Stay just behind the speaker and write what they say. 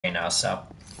now, so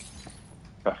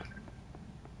Uh,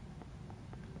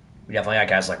 we definitely got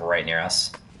guys like right near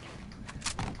us.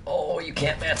 Oh, you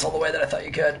can't mantle the way that I thought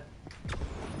you could.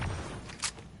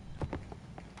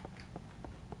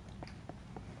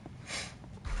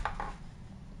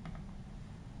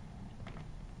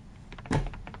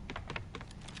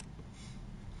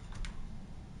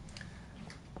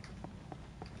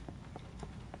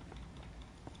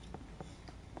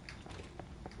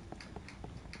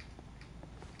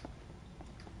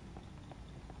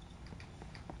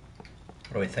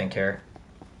 What do we think here?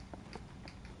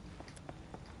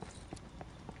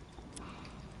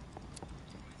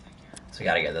 So we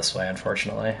gotta get this way,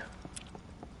 unfortunately.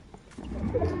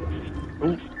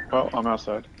 Ooh, well, I'm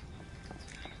outside.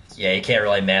 Yeah, you can't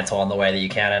really mantle on the way that you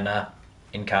can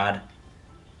in COD.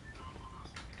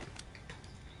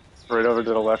 Right over to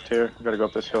the left here. We gotta go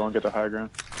up this hill and get the high ground.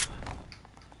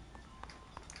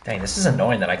 Dang, this is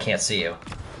annoying that I can't see you.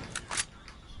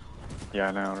 Yeah,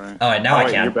 I know, right? Oh, and now Oh I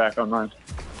wait, you're can. back on mine.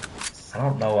 I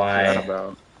don't know Forgot why.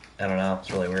 about. I don't know. It's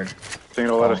really weird. Think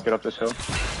it'll let us get up this hill?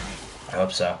 I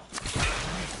hope so.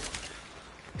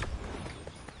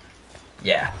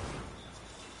 Yeah.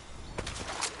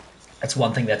 That's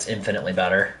one thing that's infinitely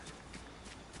better.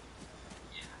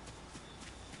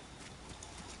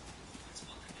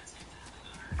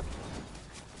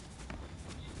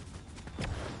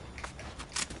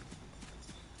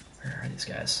 Where are these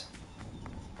guys?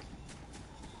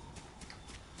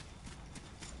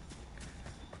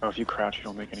 Oh, if you crouch, you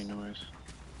don't make any noise.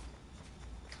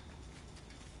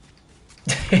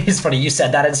 It's funny, you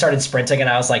said that and started sprinting, and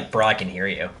I was like, bro, I can hear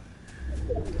you.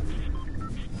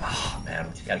 Oh,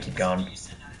 man, you gotta keep going.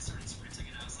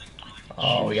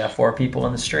 Oh, we got 4 people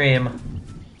in the stream.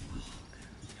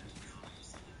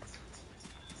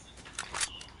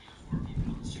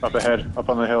 Up ahead, up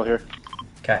on the hill here.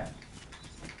 Okay.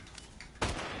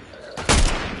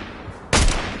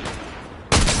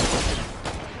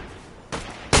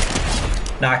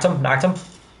 Knocked him, knocked him.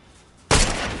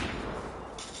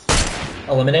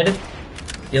 Eliminated.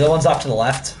 The other one's off to the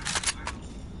left.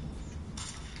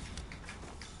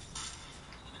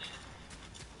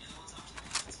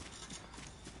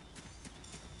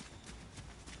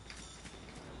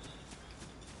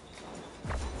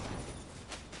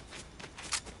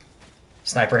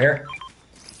 Sniper here.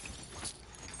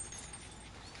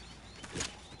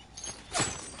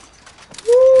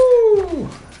 Woo!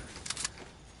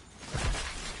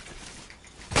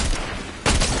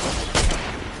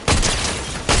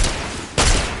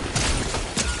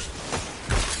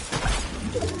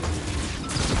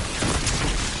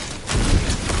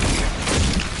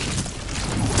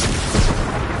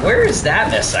 Where is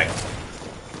that missing?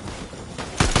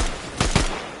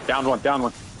 Down one, down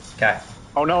one. Okay.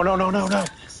 Oh no, no, no, no, no! No! Get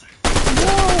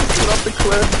up the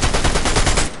cliff!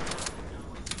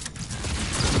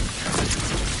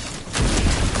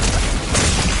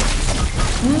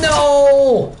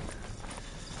 No!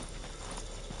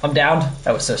 I'm down.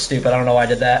 That was so stupid. I don't know why I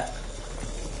did that.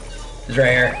 He's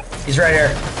right here. He's right here.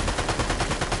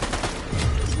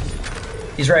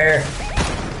 He's right here.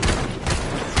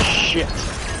 Shit!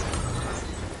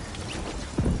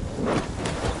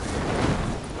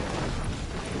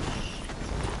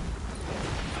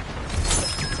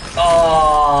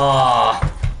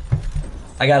 Oh!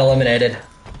 I got eliminated.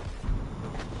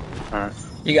 Alright.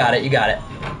 You got it, you got it.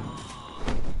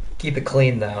 Keep it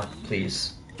clean, though,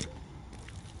 please.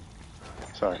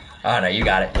 Sorry. Oh, no, you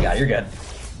got it. You got it. You're good.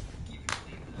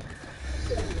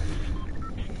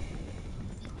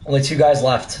 Only 2 guys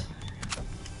left.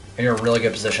 And you're in a really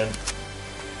good position.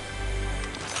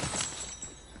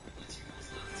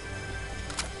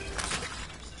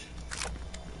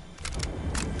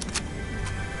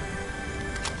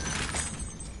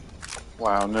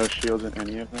 Wow, no shields in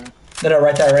any of them. No, no,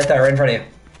 right there, right in front of you.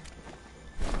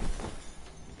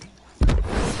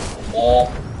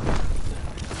 Oh.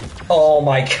 Oh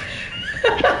my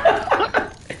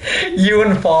god. You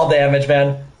and fall damage,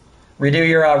 man. Redo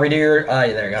your,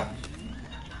 there you go.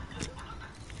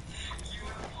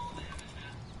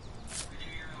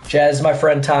 Jazz, my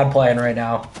friend Todd playing right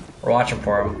now. We're watching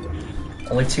for him.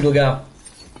 Only 2 to go.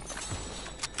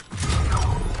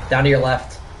 Down to your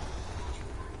left.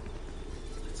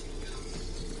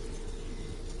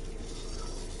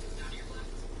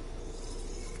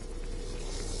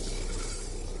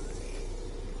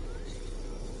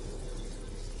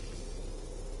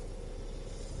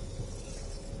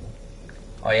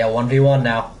 Oh yeah, 1v1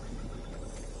 now.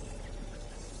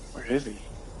 Where is he?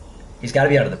 He's got to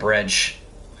be under the bridge.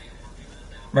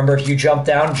 Remember, if you jump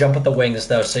down, jump with the wings,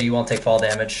 though, so you won't take fall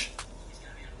damage.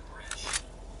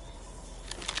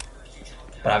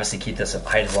 But obviously keep this at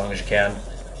height as long as you can.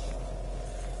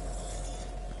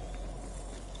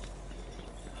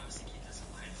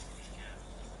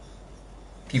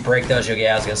 If you break those, I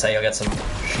was gonna say you'll get some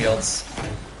shields.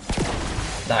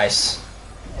 Nice.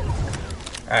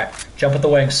 Alright, jump with the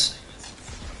wings.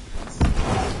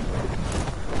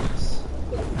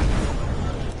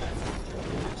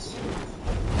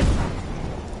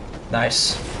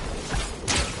 Nice.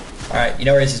 Alright, you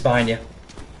know where he is? He's behind you.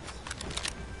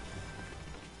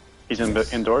 He's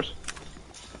indoors?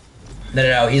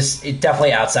 No, he's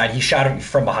definitely outside. He shot him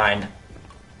from behind.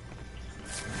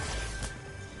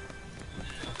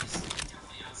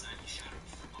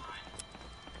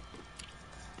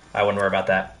 I wouldn't worry about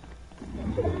that.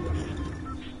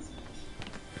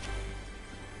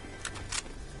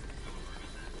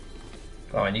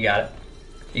 Come on, you got it.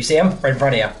 You see him? Right in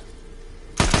front of you.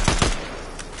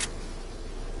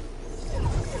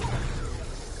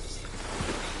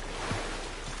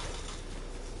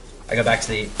 I go back to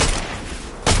the...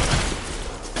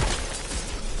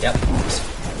 Yep.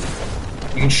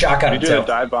 You can shotgun him too. You do a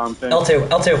dive bomb thing. L2,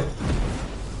 L2.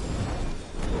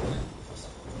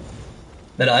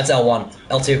 No, that's L1.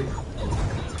 L2.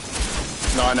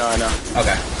 No, I know.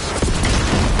 Okay.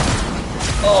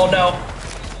 Oh no.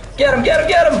 Get him!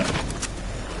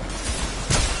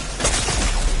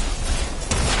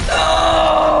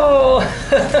 Oh!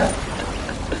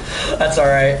 That's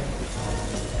alright.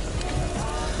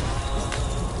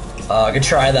 Good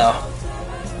try though.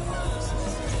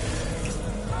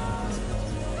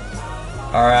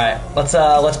 Alright,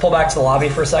 let's pull back to the lobby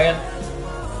for a second.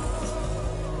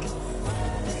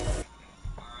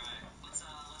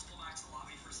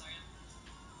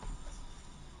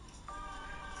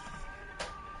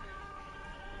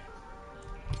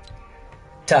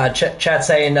 Chat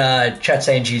saying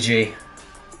GG.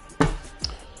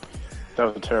 That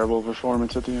was a terrible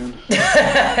performance at the end.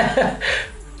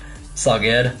 It's all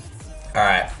good. All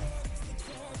right.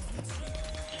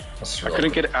 I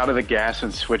couldn't get out of the gas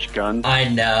and switch guns. I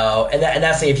know, and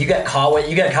that's the if you get caught with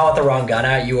the wrong gun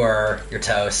out, you're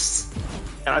toast.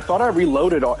 And I thought I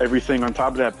reloaded everything on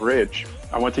top of that bridge.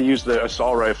 I went to use the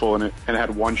assault rifle and it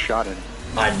had one shot in it.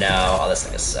 I know. Oh, this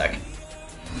thing is sick.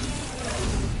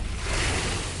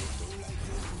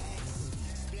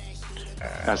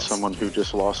 As someone who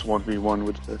just lost 1v1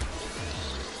 with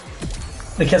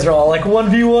the kids are all like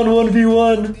 1v1,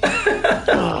 1v1.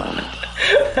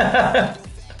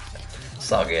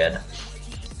 It's all good.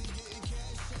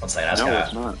 One second, no,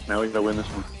 it's not. Now we gotta win this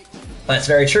one. That's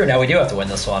very true. Now we do have to win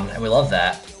this one, and we love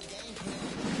that.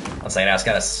 One second, I just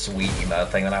got a sweet emote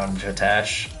thing that I wanted to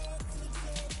attach.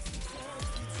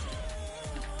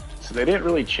 So they didn't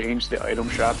really change the item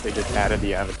shop, they just added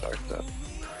the avatar stuff.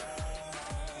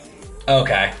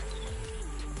 Okay.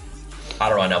 I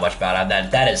don't really know much about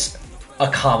it. That is a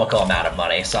comical amount of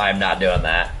money, so I'm not doing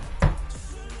that.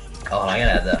 Oh, and I'm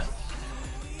gonna add the...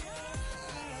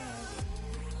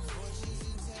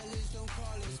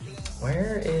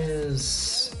 Where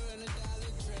is...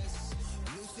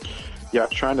 Yeah, I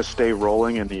was trying to stay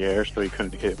rolling in the air so he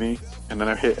couldn't hit me, and then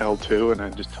I hit L2 and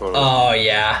I just totally... Oh,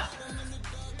 yeah.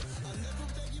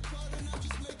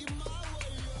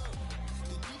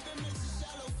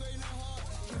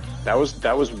 That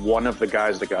was one of the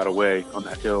guys that got away on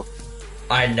that hill.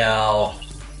 I know.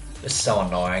 It's so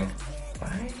annoying.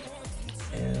 Why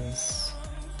is...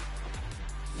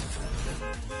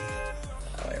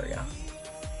 Oh, there we go.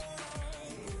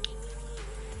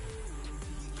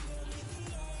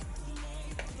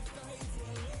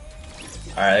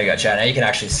 Alright, there you go, chat. Now you can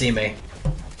actually see me.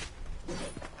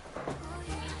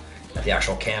 Got the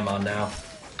actual cam on now.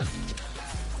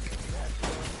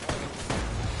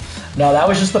 No, that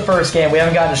was just the first game. We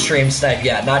haven't gotten to stream snipe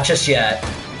yet. Not just yet.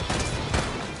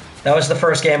 That was the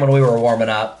first game when we were warming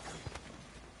up.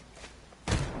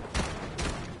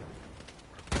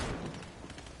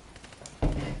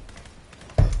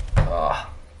 Oh.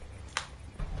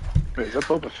 Wait, is that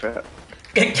Boba Fett?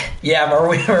 Yeah,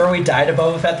 remember we died to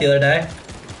Boba Fett the other day?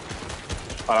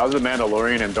 Oh, that was the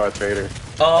Mandalorian and Darth Vader.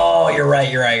 Oh, you're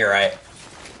right.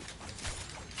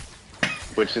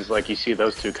 Which is like you see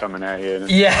those two coming at you.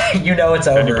 And yeah, you know it's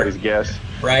over. Anybody's guess.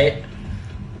 Right?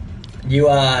 You,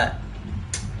 I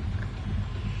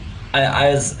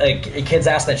was like, kids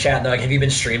asked in the chat, they're like, have you been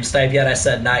stream sniped yet? I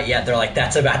said, not yet. They're like,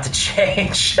 that's about to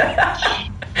change.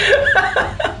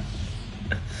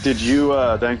 Did you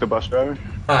thank the bus driver?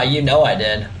 You know I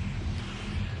did.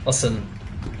 Listen.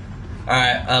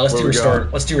 Alright, let's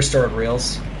do restored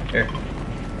reels. Here.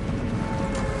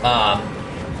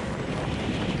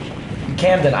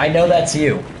 Camden, I know that's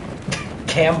you.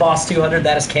 Cam Boss 200,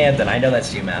 that is Camden. I know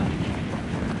that's you, man.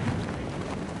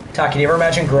 Todd, can you ever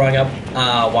imagine growing up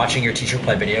watching your teacher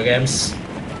play video games?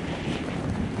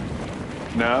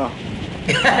 No,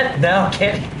 No,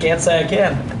 can't say I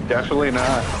can. definitely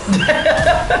not.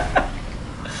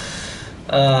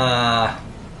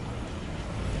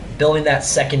 Building that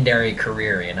secondary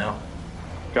career, you know?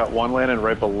 Got one landing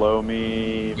right below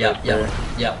me. Yep, right yep, there.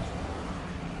 yep.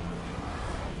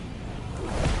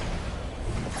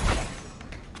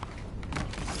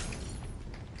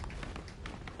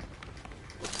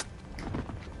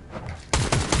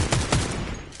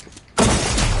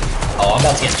 Oh, I'm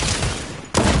about to get...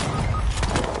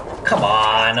 Come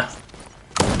on.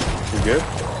 You good?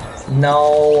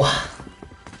 No.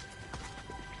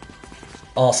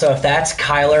 Also, if that's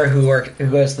Kyler who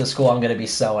goes to the school, I'm going to be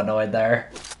so annoyed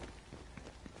there.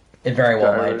 It very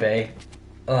well might be.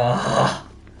 Ugh.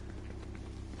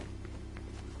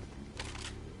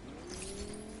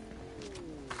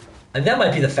 And that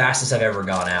might be the fastest I've ever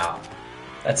gone out.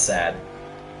 That's sad.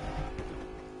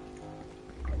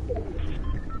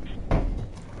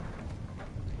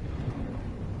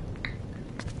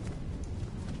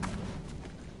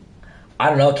 I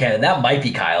don't know, Cannon. That might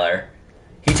be Kyler.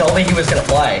 He told me he was going to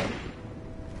play.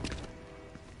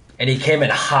 And he came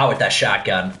in hot with that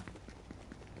shotgun.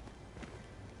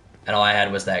 And all I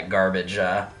had was that garbage,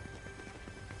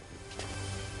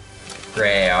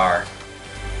 gray AR.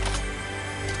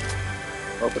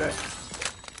 Open it.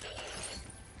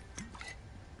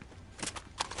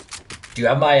 Do you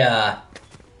have my, I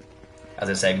was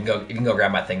gonna say, you can go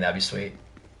grab my thing, that'd be sweet.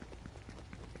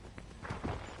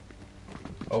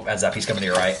 Oh, heads up, he's coming to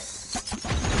your right.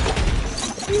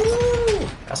 Woo!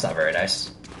 That's not very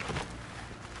nice.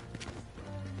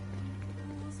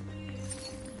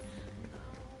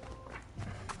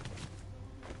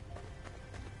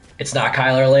 It's not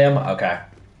Kyler, Liam? Okay.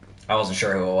 I wasn't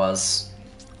sure who it was.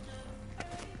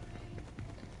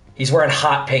 He's wearing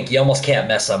hot pink. You almost can't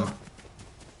miss him.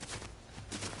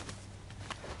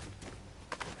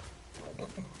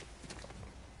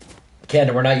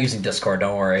 Candor, we're not using Discord,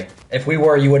 don't worry. If we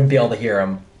were, you wouldn't be able to hear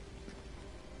him.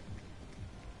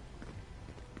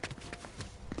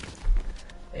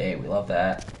 Hey, we love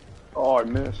that. Oh, I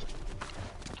missed.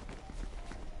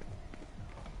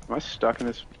 Am I stuck in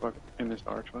this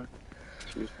archway?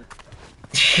 Excuse me.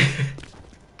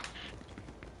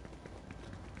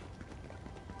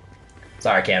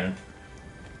 Sorry, Cannon.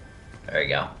 There you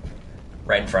go.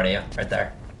 Right in front of you, right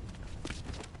there.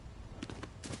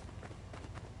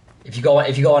 If you go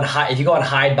and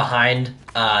hide behind,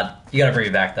 you gotta bring me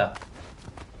back though.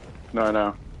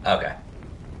 No. Okay. I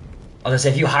was gonna say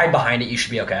if you hide behind it, you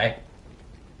should be okay.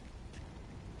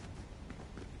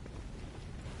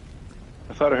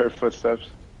 I thought I heard footsteps.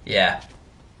 Yeah.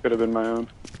 Could have been my own.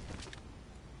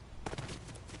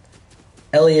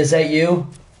 Ellie, is that you?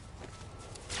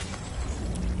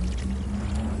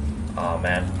 Oh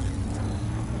man.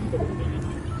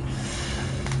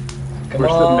 Come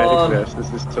Where's on. the medic vest?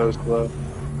 This is so slow.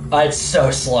 It's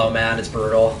so slow, man. It's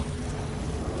brutal.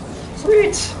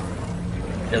 Sweet.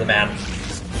 You're the man.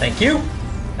 Thank you.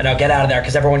 And now get out of there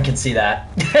because everyone can see that.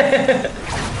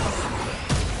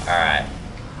 Alright.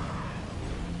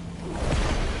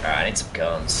 Alright, I need some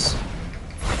guns.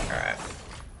 Alright.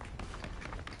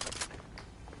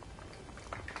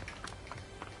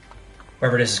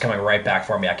 Whoever it is coming right back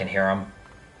for me. I can hear him.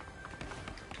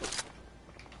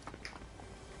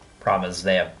 Problem is,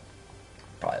 they have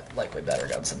probably likely better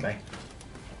guns than me.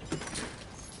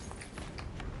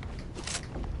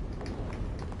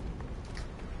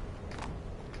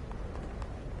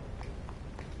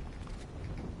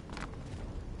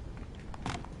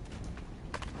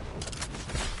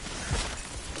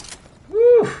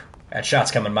 Woo! That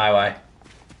shot's coming my way.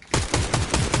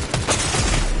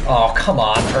 Oh, come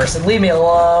on, person. Leave me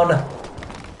alone.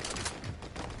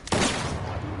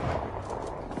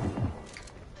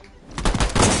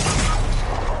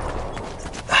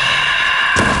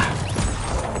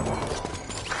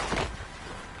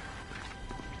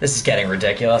 This is getting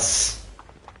ridiculous.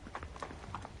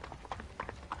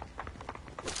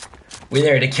 We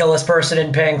either need to kill this person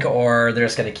in pink, or they're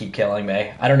just gonna keep killing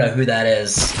me. I don't know who that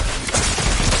is.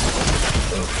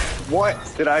 Oof. What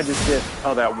did I just get?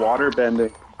 Oh, that water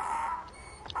bending.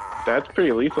 That's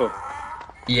pretty lethal.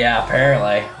 Yeah,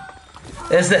 apparently.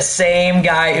 This is the same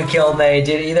guy who killed me,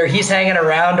 dude. Either he's hanging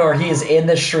around or he's in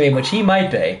the stream, which he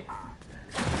might be.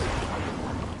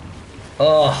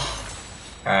 Ugh.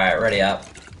 Alright, ready up.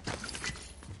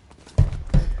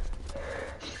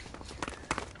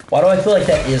 Why do I feel like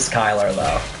that is Kyler,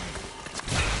 though?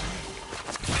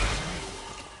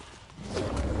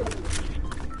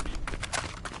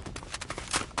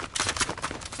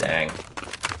 Dang.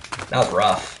 That was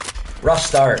rough. Rough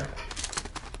start.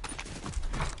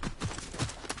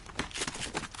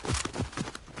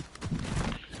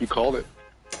 You called it.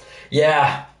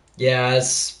 Yeah. Yeah,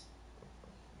 it's...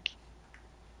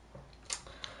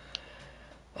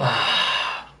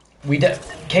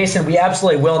 Kaysen, we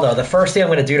absolutely will know. The first thing I'm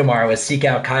going to do tomorrow is seek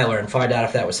out Kyler and find out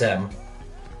if that was him.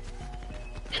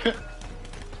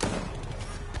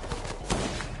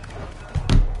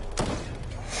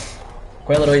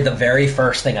 Quite literally the very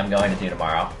first thing I'm going to do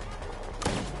tomorrow.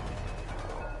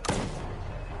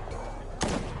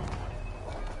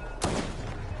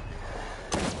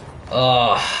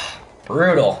 Ugh,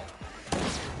 brutal.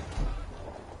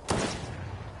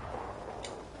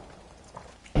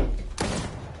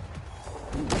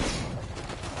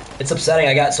 It's upsetting.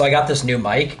 I got this new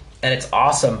mic and it's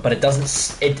awesome, but it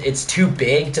doesn't. It's too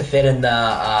big to fit in the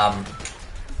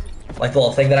like the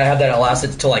little thing that I have that allows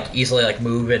it to like easily like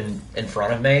move in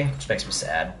front of me, which makes me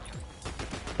sad.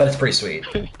 But it's pretty sweet.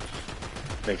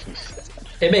 Makes me sad.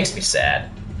 It makes me sad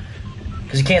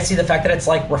because you can't see the fact that it's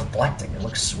like reflecting. It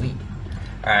looks sweet.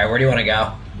 All right, where do you want to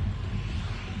go?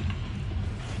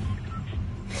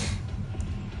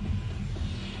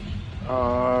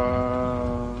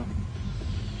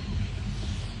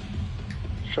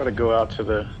 Try to go out to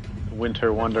the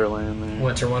Winter Wonderland there.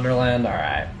 Winter Wonderland. All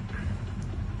right.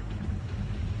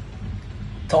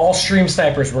 To all stream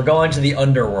snipers, we're going to the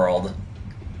underworld.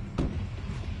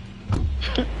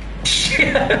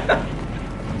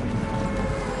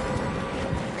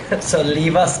 So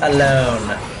leave us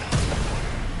alone.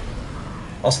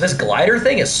 Also, this glider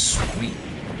thing is sweet.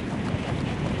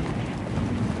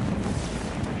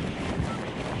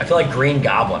 I feel like Green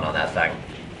Goblin on that thing.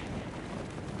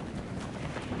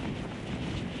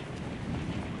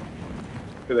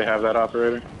 Do they have that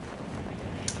operator?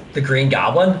 The Green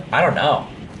Goblin? I don't know.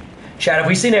 Chad, have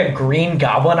we seen a Green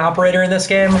Goblin operator in this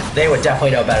game? They would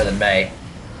definitely know better than me.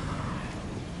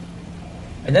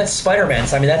 And that's Spider-Man,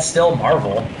 so I mean, that's still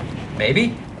Marvel.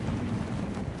 Maybe?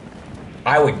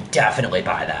 I would definitely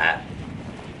buy that.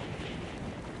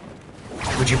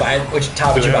 Would you buy it?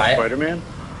 Todd, would you buy it? Spider-Man?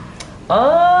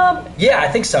 Yeah, I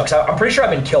think so, because I'm pretty sure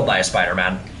I've been killed by a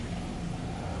Spider-Man.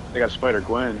 They got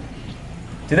Spider-Gwen.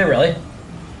 Do they really?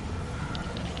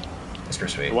 That's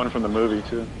pretty sweet. The one from the movie,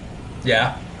 too.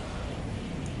 Yeah.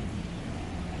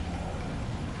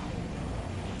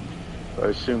 I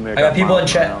assume they I got people in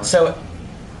chat, so...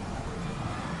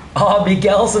 Oh,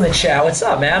 Miguel's in the chat. What's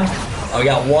up, man? Oh, we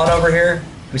got one over here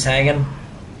who's hanging.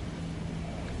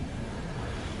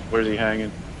 Where's he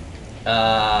hanging?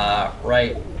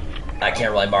 Right. I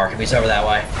can't really mark him. He's over that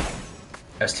way.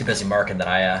 I was too busy marking that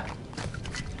I,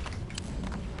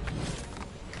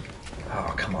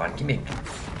 Oh, come on. Give me...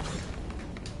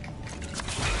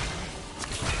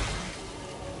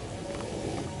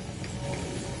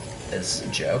 Is a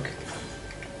joke.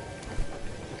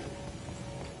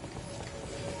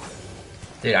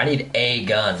 Dude, I need a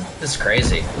gun. This is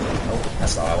crazy. Oh,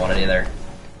 that's not what I wanted either.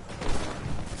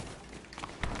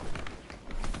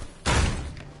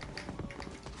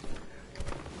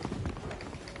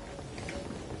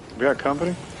 We got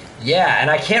company? Yeah, and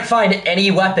I can't find any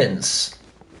weapons.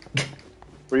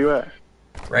 Where you at?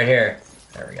 Right here.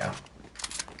 There we go.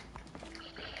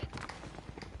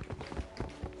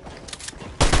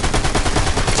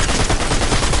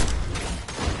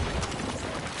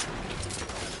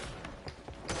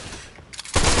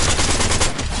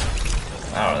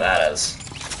 I don't know what that is.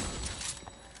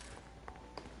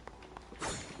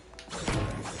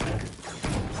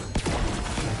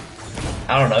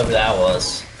 I don't know who that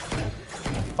was.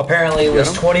 Apparently it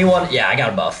was 21... Yeah, I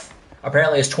got a buff.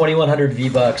 Apparently it's 2100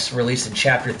 V-Bucks released in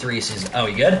Chapter 3 Season... Oh,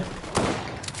 you good?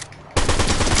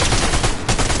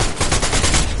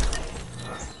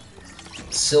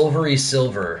 Silvery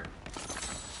Silver.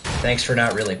 Thanks for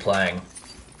not really playing.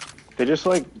 They just,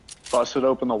 like, busted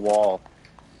open the wall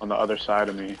on the other side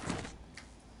of me.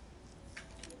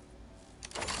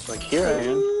 Like, here I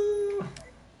am.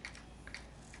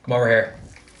 Come over here.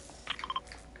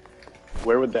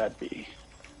 Where would that be?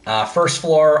 First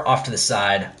floor, off to the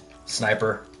side.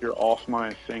 Sniper. You're off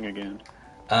my thing again.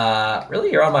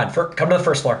 Really? You're on mine. Come to the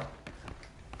first floor.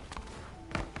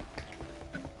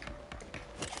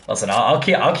 Listen, I'll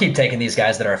keep taking these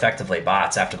guys that are effectively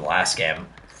bots after the last game.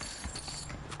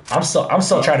 I'm still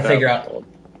trying to figure out.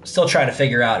 Still trying to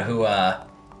figure out who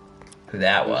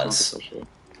that was.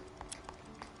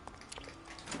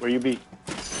 Where you be?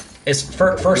 It's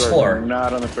first floor.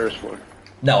 Not on the first floor.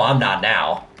 No, I'm not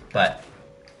now. But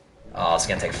oh, it's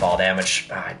gonna take fall damage.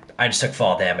 I just took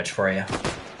fall damage for you.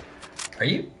 Are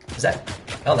you? Is that?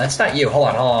 Oh, that's not you. Hold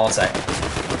on one sec.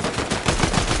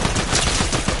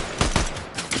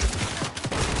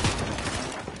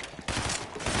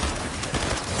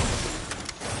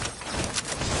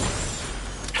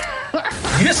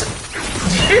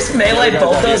 just melee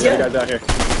both those guys? Guys out here.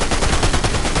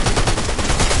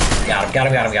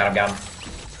 Got him.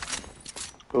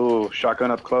 Ooh,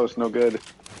 shotgun up close, no good.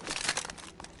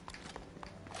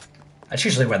 That's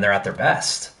usually when they're at their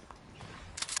best.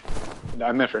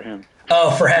 I meant for him.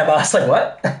 Oh, for him. I was like,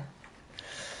 what?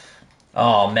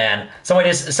 Oh, man.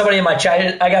 Somebody in my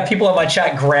chat, I got people in my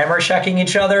chat grammar checking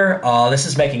each other. Oh, this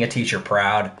is making a teacher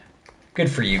proud. Good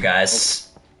for you guys.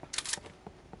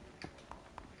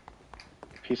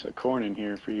 Piece of corn in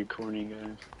here for you corny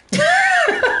guys.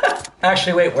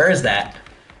 Actually, wait, where is that?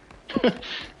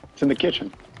 It's in the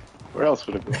kitchen. Where else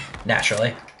would it be?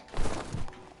 Naturally.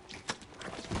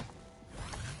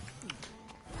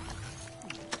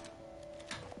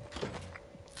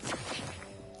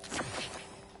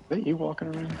 Is that you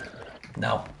walking around?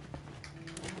 No.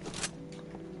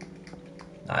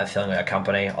 I'm feeling like a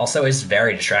company. Also, it's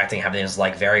very distracting having this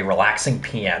like very relaxing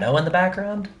piano in the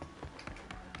background.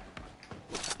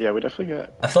 Yeah, we definitely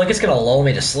got. I feel like it's gonna lull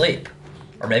me to sleep,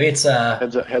 or maybe it's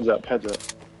Heads up.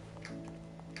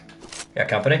 yeah,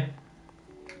 company.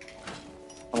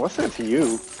 What's that to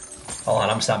you? Hold on,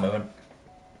 I'm stop moving.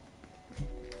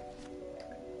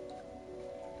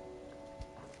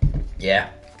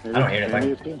 Yeah, I don't hear anything.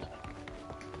 Maybe it's good.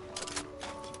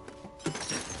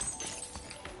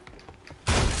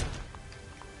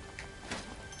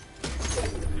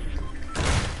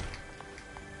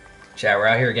 Chat, we're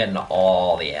out here getting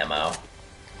all the ammo.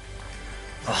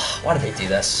 Ugh, why did they do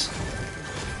this?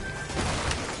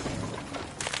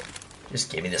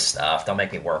 Just give me this stuff. Don't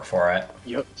make me work for it.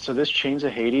 Yep. So this Chains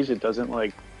of Hades, it doesn't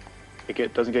like,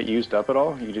 doesn't get used up at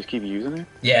all. You just keep using it.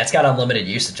 Yeah, it's got unlimited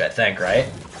usage, I think, right?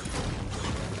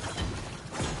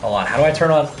 Hold on, how do I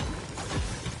turn on...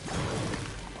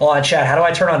 Hold on, chat, how do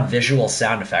I turn on visual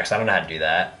sound effects? I don't know how to do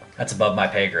that. That's above my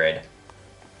pay grade.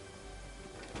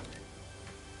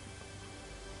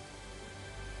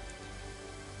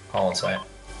 Hold on, wait.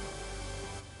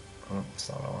 Oh, that's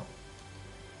not what I want.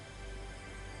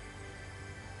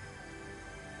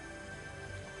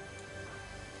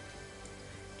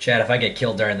 Chat, if I get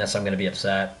killed during this, I'm going to be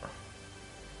upset.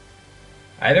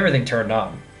 I have everything turned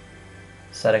on.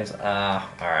 Settings,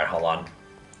 alright, hold on.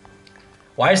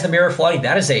 Why is the mirror flooding?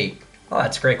 That is a... Oh,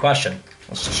 that's a great question.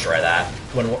 Let's destroy that.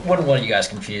 Wouldn't want you guys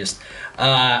confused.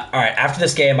 Alright, after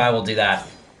this game, I will do that.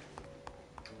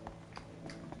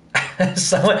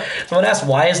 Someone asked,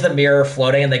 why is the mirror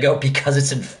floating? And they go, because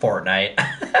it's in Fortnite.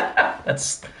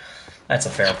 That's a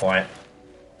fair point.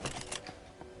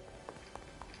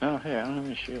 Oh, hey, I don't have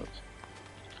any shields.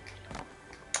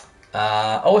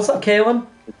 Oh, what's up, Caleb?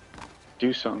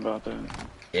 Do something about that.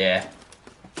 Yeah.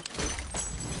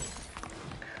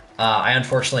 I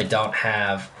unfortunately don't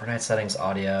have Fortnite settings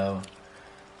audio.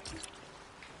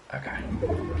 Okay.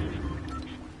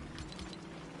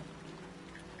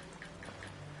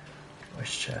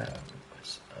 Voice chat.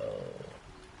 Oh.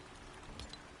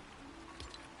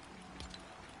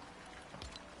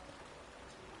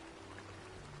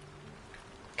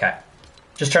 Okay.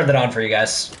 Just turned it on for you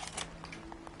guys.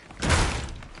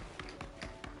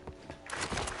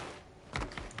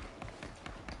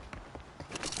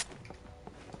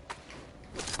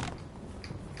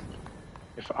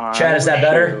 Chat, is that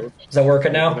better? Is that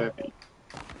working now?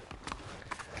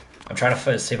 I'm trying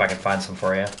to see if I can find some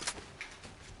for you.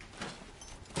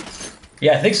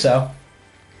 Yeah, I think so.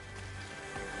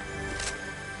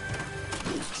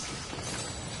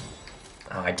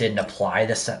 Oh, I didn't apply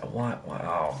this. What?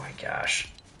 Oh my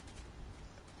gosh.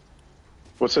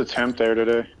 What's the temp there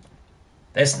today?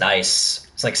 It's nice.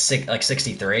 It's like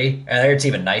 63. I think it's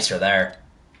even nicer there.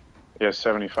 Yeah,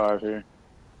 75 here.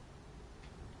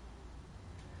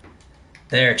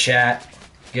 There, chat.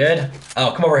 Good?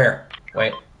 Oh, come over here.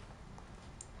 Wait.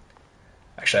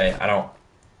 Actually, I don't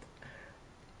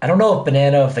know if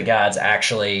Banana of the Gods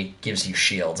actually gives you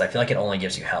shields. I feel like it only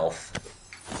gives you health.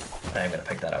 I'm going to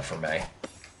pick that up for me.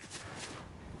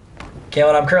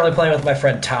 Kalen, I'm currently playing with my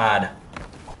friend Todd.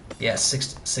 Yeah,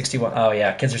 61. Oh,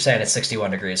 yeah. Kids are saying it's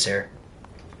 61 degrees here.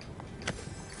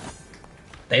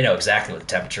 They know exactly what the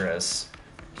temperature is.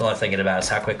 All I'm thinking about is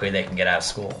how quickly they can get out of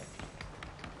school.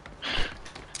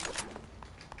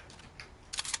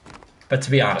 But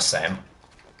to be honest, same.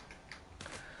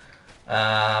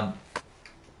 Alright,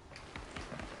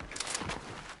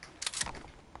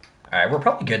 we're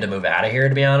probably good to move out of here,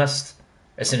 to be honest.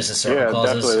 As soon as the circle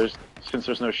closes. Definitely. Since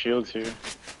there's no shields here.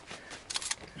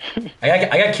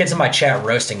 I got kids in my chat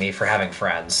roasting me for having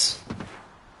friends.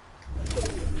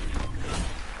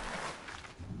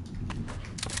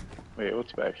 Wait,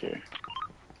 what's back here?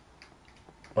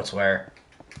 What's where?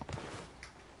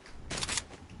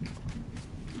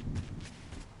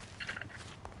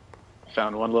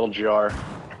 found one little jar.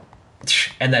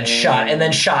 And then shot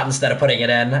instead of putting it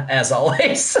in, as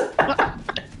always.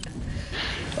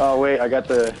 Oh wait, I got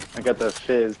the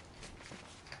fizz.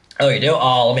 Oh, you do?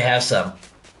 Oh, let me have some.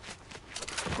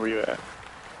 Where you at?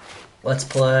 Let's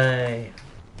play.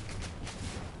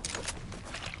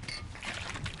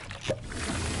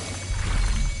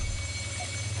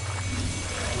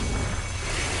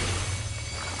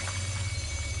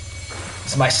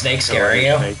 Is my snake scaring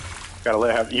you? Gotta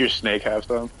let your snake have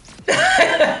some.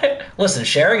 Listen,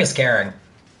 sharing is caring.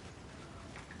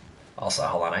 Also,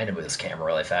 hold on, I need to move this camera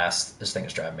really fast. This thing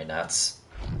is driving me nuts.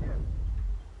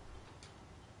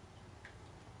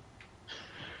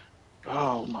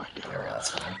 Oh my god. There we go, that's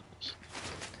fine.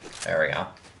 There we go.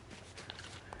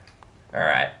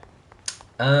 Alright.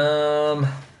 And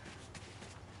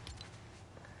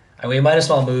we might as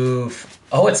well move...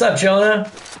 Oh, what's up,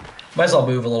 Jonah? Might as well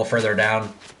move a little further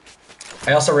down.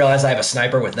 I also realize I have a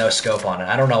sniper with no scope on it.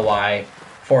 I don't know why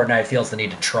Fortnite feels the need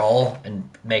to troll and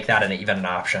make that even an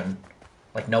option.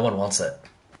 Like, no one wants it.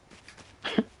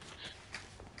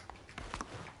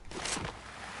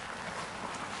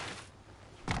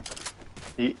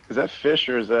 Is that fish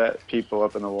or is that people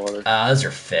up in the water? Those are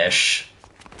fish.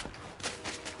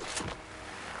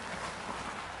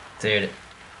 Dude,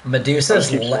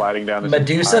 Medusa's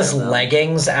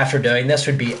leggings after doing this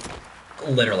would be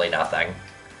literally nothing.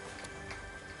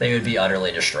 They would be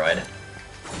utterly destroyed.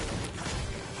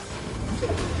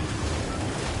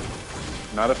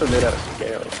 Not if they're made out of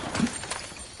scales.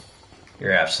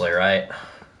 You're absolutely right.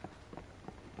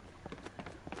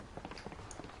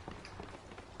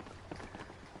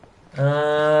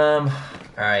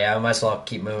 Alright, yeah, I might as well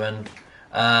keep moving.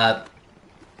 Oh,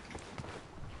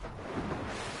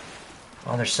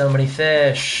 there's so many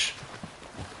fish.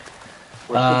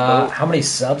 How many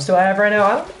subs do I have right now?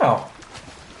 I don't know.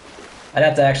 I'd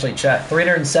have to actually check.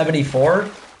 374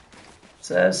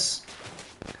 says.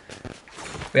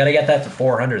 We gotta get that to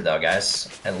 400 though, guys.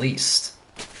 At least.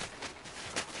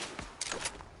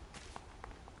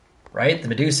 Right? The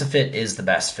Medusa fit is the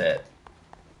best fit.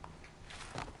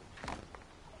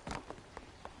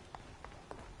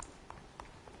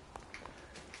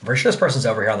 I'm pretty sure this person's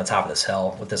over here on the top of this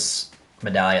hill with this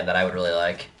medallion that I would really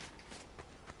like.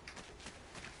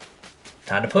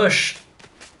 Time to push.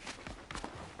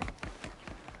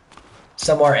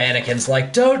 Somewhere Anakin's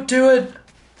like, don't do it!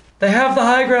 They have the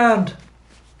high ground!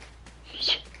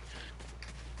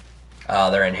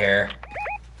 Oh, they're in here.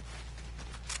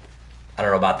 I don't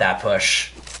know about that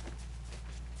push.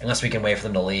 Unless we can wait for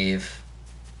them to leave.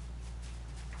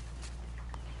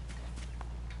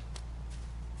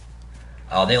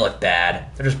 Oh, they look bad.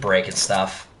 They're just breaking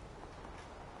stuff.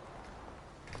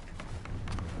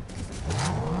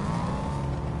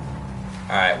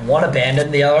 Alright, one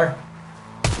abandoned the other.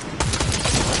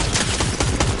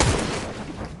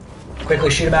 Quickly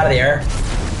shoot him out of the air.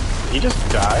 He just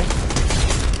died?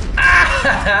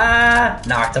 Ah!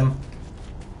 Knocked him.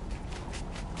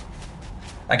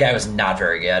 That guy was not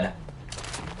very good.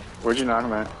 Where'd you knock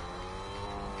him at?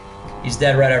 He's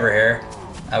dead right over here.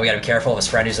 We gotta be careful of his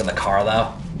friend who's in the car,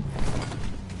 though.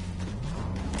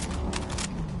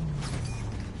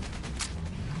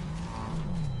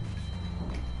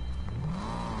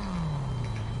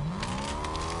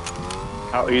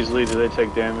 How easily do they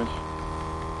take damage?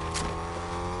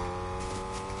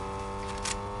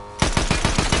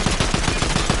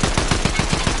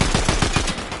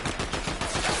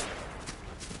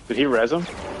 Did he res him?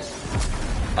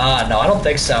 No, I don't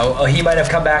think so. Oh, he might have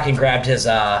come back and grabbed his,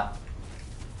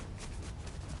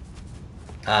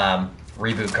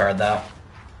 reboot card, though.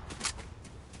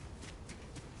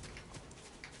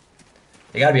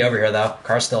 You gotta be over here, though.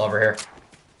 Car's still over here.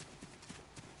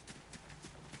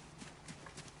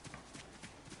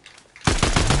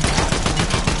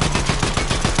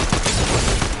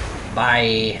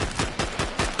 Bye.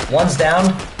 One's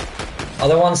down.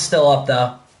 Other one's still up,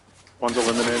 though. One's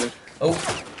eliminated. Oh.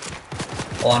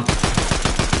 Hold on.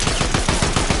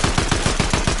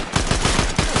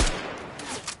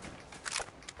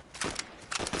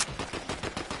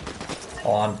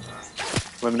 Hold on.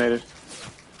 Eliminated.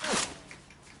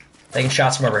 Taking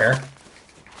shots from over here.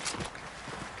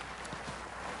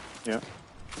 Yeah.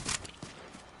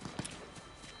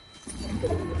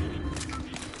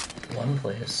 One,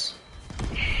 please.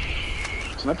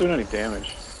 It's not doing any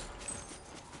damage.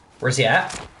 Where's he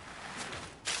at?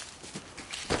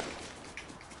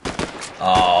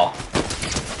 Oh.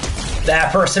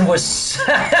 That person was...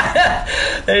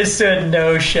 They stood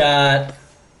no shot.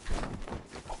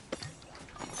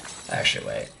 Actually,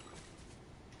 wait.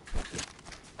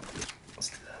 Let's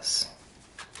do this.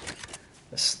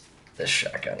 This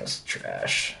shotgun is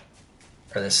trash.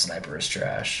 Or this sniper is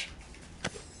trash.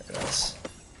 It is.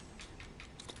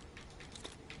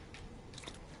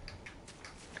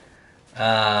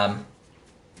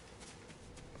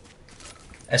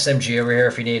 SMG over here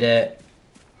if you need it.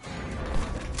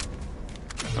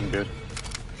 I'm good.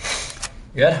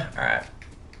 Good? Alright.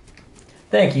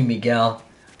 Thank you, Miguel.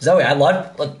 Zoe, I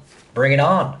love... Bring it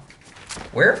on.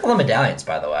 Where are all the medallions,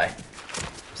 by the way?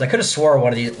 Because I could have swore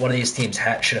one of these teams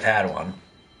should have had one.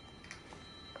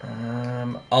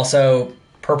 Also,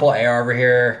 purple AR over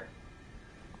here.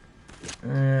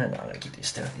 No, I'm going to keep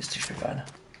these two. These two should be fine.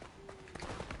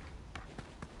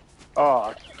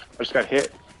 Oh, I just got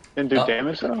hit. Didn't do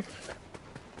damage, though?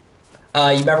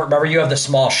 You remember you have the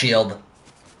small shield.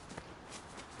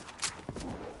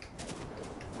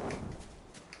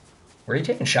 Where are you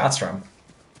taking shots from?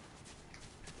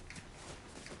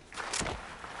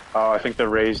 Oh, I think the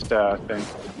raised thing.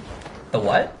 The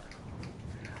what?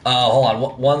 Oh, hold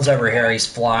on. One's over here. He's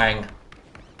flying.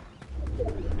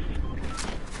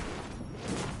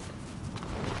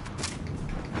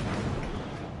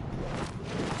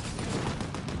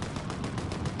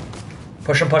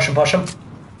 Push him, push him, push him.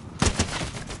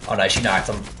 Oh, nice. You knocked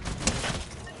him.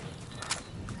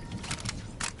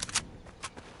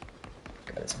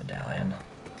 Got his medallion.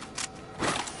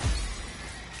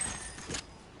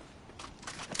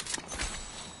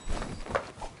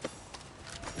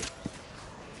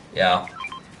 Yeah.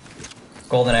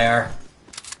 Golden AR.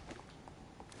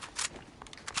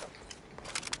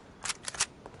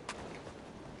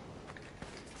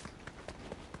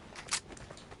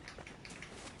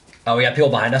 Oh, we got people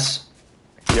behind us.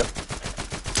 Yep.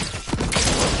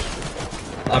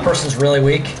 That person's really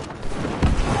weak.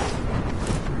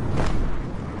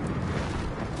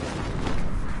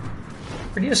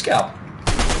 Where'd you just go?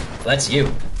 Well, that's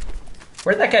you.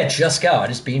 Where'd that guy just go? I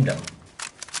just beamed him.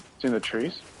 It's in the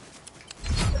trees.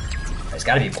 He's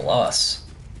got to be below us.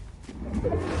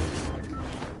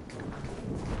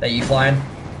 That you flying?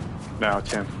 No,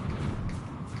 it's him.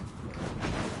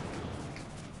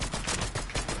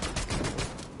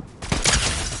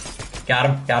 Got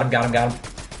him, got him, got him, got him.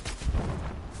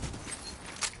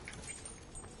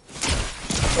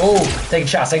 Oh, taking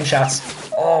shots, taking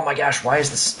shots. Oh my gosh, why is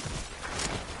this?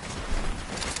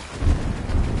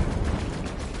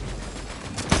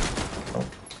 Oh.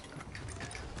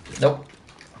 Nope.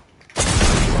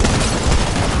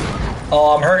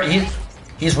 Oh, I'm hurt.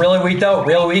 He's really weak though,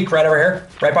 real weak, right over here.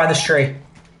 Right behind this tree.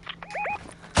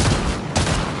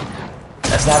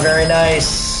 That's not very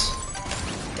nice.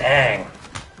 Dang.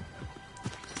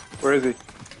 Where is he?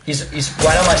 He's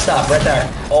right on my stop, right there.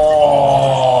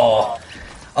 Oh,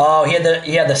 oh, he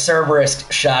had the Cerberus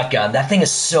shotgun. That thing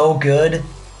is so good.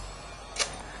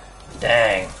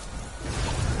 Dang.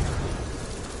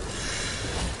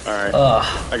 All right.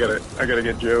 I gotta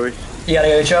get Joey. You gotta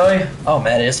go, Joey. Oh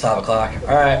man, it is 5 o'clock.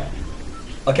 All right.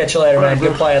 I'll catch you later, man.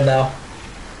 Good playing though.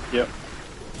 Yep.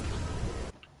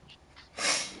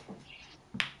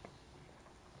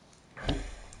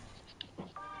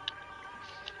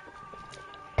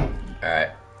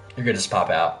 Alright. You're good to just pop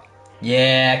out.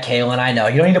 Yeah, Kaylin, I know.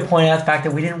 You don't need to point out the fact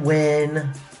that we didn't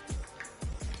win.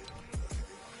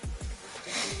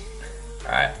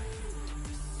 Alright.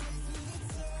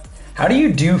 How do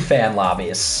you do fan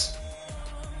lobbies?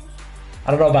 I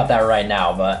don't know about that right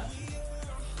now, but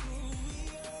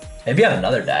maybe on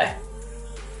another day.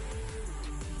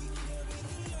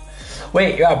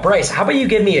 Wait, Bryce, how about you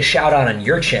give me a shout out on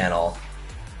your channel?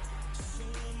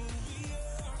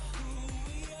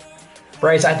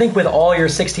 Bryce, I think with all your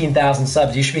 16,000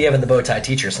 subs, you should be giving the Bowtie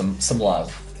Teacher some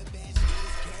love.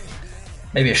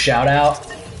 Maybe a shout out.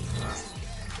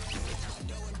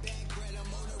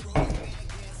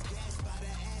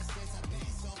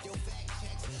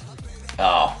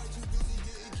 Oh.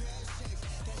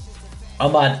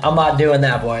 I'm not doing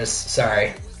that, boys.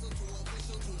 Sorry.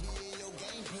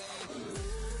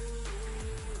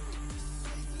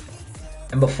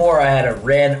 And before I had a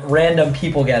random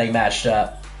people getting matched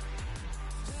up.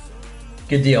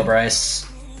 Good deal, Bryce.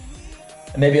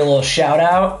 And maybe a little shout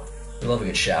out. We love a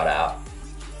good shout out.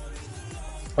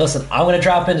 Listen, I'm gonna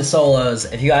drop into solos.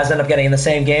 If you guys end up getting in the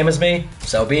same game as me,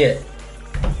 so be it.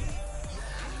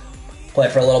 Play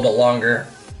for a little bit longer.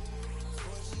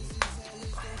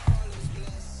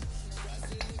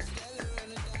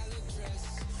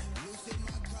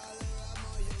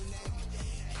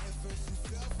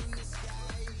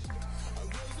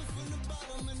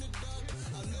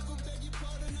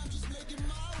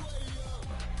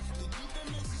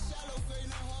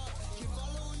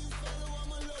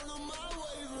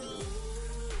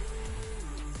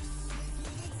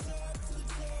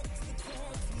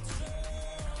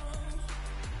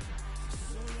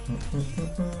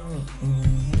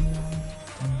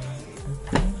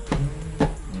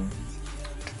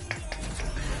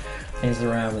 He's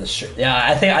around with the stream. Yeah,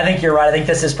 I think you're right. I think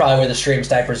this is probably where the stream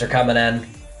snipers are coming in.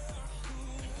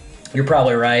 You're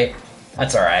probably right.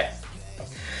 That's all right.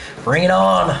 Bring it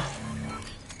on.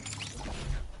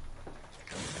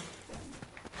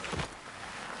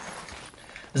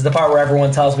 This is the part where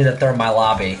everyone tells me that they're in my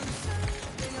lobby.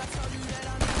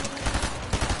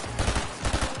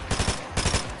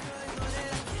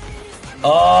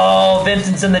 Oh,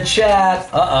 Vincent's in the chat.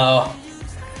 Uh-oh.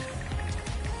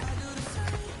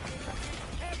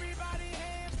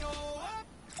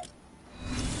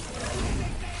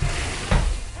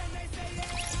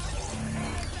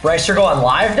 Bryce, you're going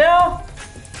live now?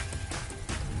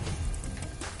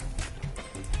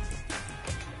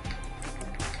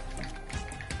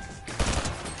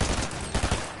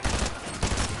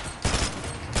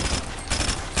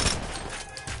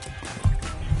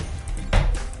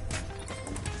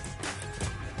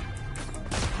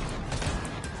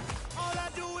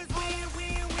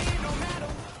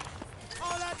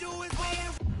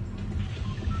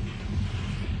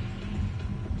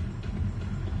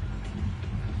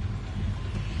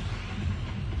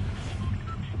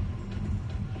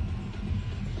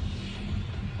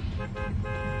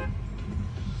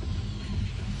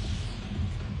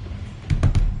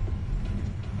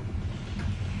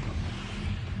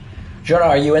 Jonah,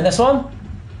 are you in this one?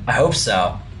 I hope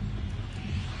so.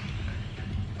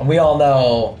 And we all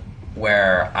know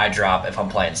where I drop if I'm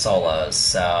playing solos,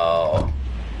 so...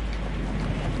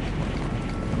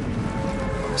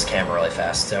 Move this camera really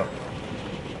fast, too.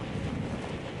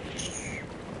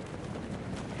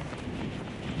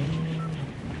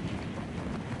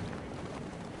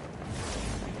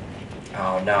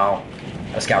 Oh no.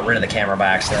 I just got rid of the camera by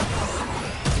accident.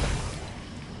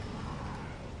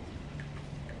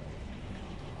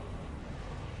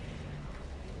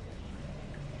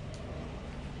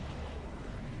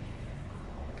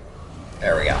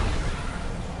 There we go.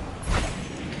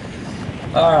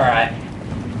 Alright.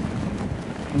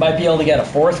 Might be able to get a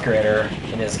 4th grader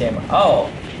in this game.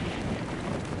 Oh.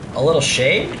 A little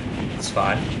shade? It's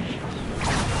fine.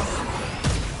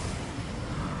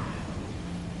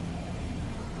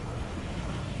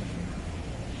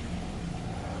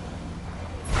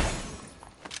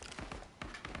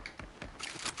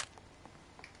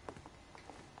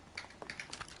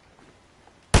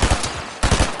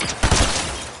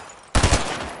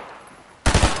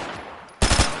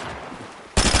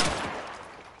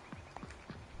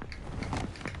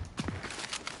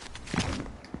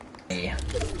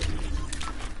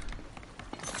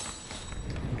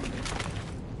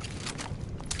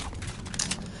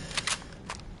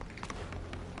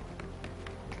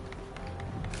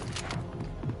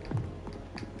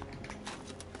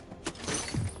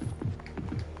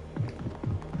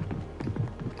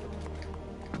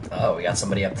 Oh, we got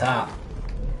somebody up top.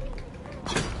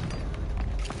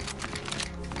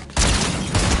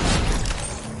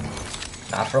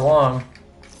 Not for long.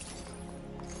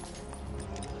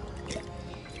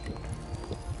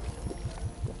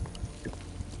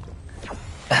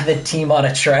 The team on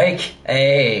a trike?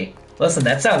 Hey, listen,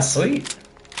 that sounds sweet.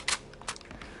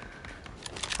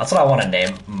 That's what I want to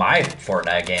name my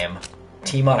Fortnite game.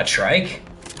 Team on a trike?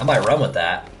 I might run with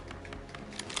that.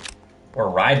 Or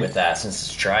ride with that since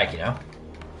it's a trike, you know?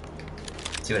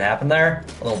 See what happened there?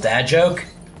 A little dad joke?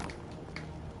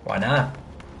 Why not?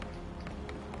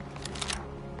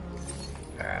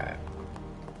 Alright.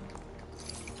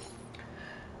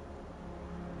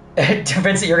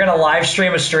 Vincent, you're gonna live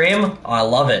stream a stream? Oh, I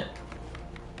love it.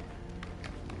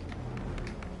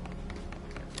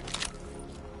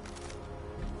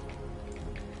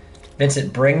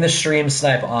 Vincent, bring the stream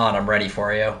snipe on. I'm ready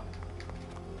for you.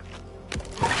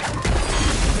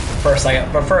 First,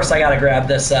 I gotta grab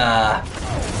this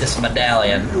this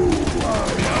medallion.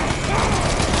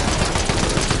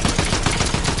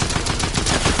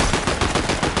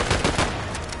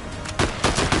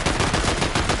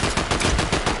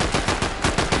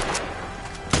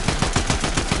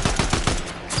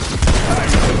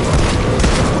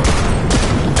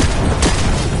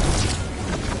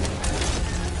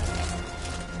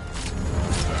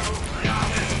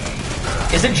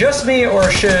 Is it just me, or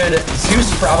should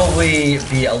Zeus probably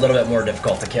be a little bit more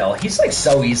difficult to kill? He's like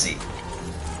so easy.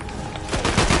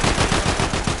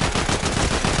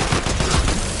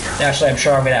 Actually, I'm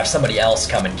sure I'm gonna have somebody else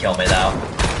come and kill me though.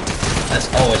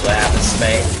 That's always what happens to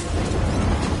me.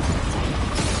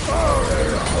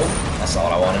 Oh, that's not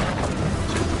what I wanted.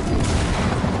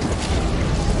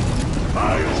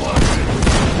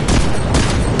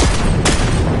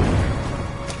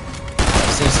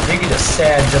 Zeus, if you could just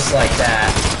understand just like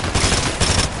that.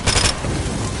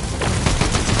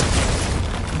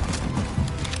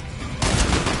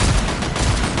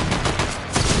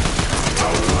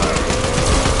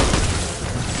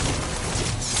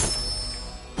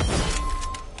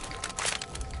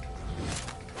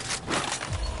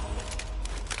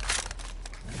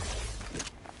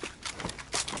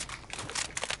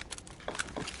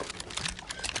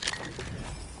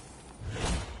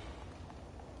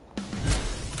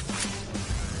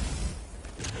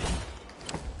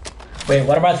 Wait,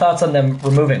 what are my thoughts on them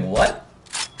removing what?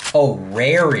 Oh,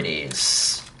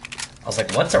 rarities. I was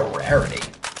like, what's a rarity?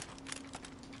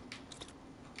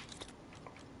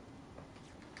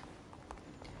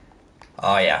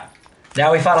 Oh, yeah.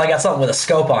 Now we finally got something with a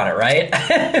scope on it, right?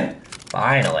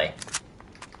 Finally.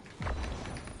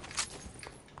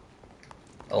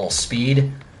 A little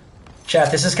speed.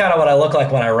 Chat, this is kind of what I look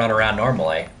like when I run around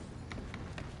normally.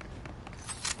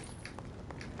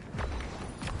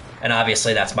 And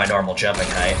obviously that's my normal jumping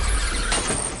height.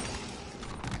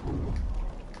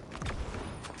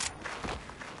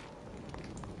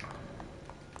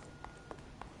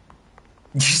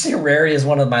 Did you see Rarity as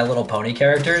one of My Little Pony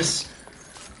characters?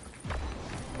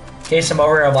 In case I'm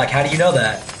over here, I'm like, how do you know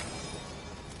that?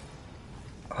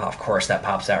 Oh, of course, that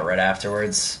pops out right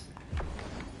afterwards.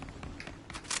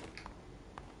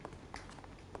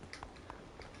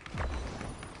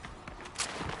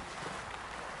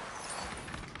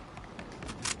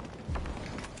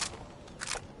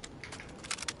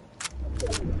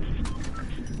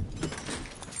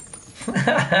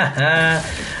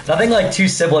 Nothing like two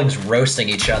siblings roasting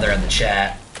each other in the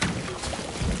chat.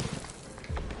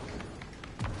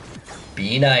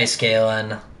 Be nice,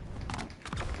 Kaylin.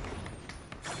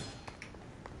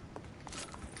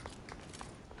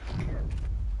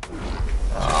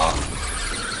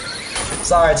 Oh.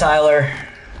 Sorry, Tyler.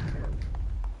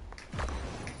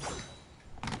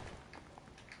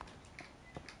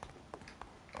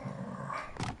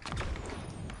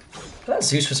 I thought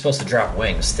Zeus was supposed to drop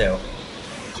wings, too.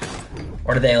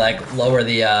 Or did they, like, lower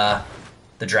the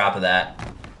drop of that?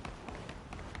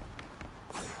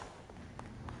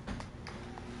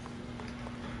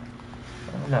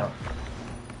 I don't know.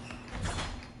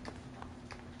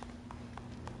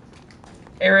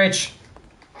 Hey, Rach.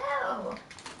 Oh.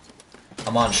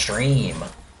 I'm on stream.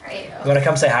 Are you? You want to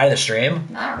come say hi to the stream?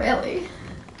 Not really.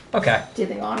 Okay. Do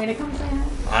they want me to come say hi?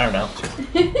 I don't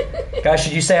know. Guys,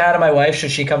 should you say hi to my wife?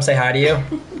 Should she come say hi to you?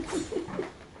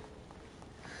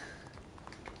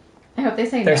 I hope they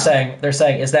say They're no. they're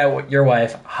saying, is that your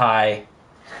wife? Hi.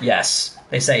 Yes.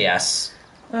 They say yes.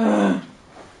 Ugh.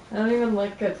 I don't even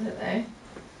look good today.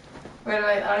 Wait,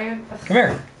 I don't even... Come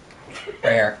here.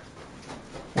 Right here.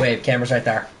 Wave, camera's right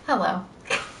there. Hello.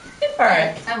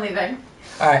 Alright. I'm leaving.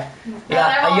 Alright. You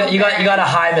got a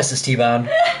hi, Mrs. T-Bone.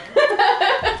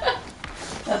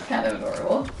 That's kind of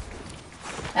adorable.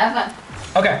 Have fun.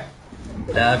 Okay.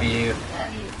 Love you.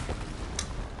 Love you.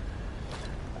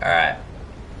 Alright.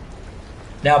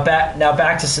 Now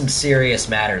back to some serious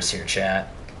matters here,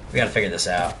 chat. We gotta figure this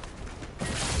out.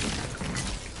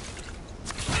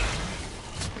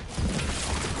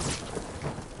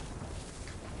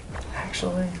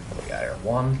 Actually, what do we got here?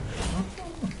 One.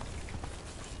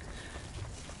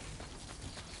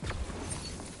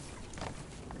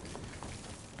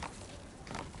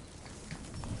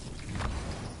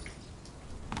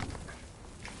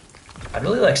 I'd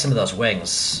really like some of those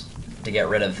wings to get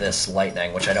rid of this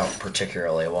lightning, which I don't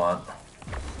particularly want.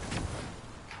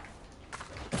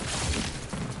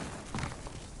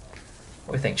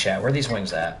 What do you think, chat? Where are these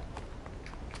wings at?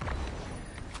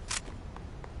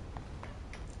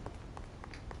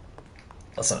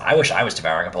 Listen, I wish I was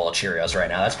devouring a bowl of Cheerios right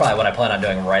now. That's probably what I plan on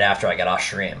doing right after I get off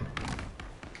stream.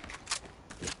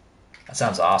 That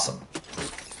sounds awesome.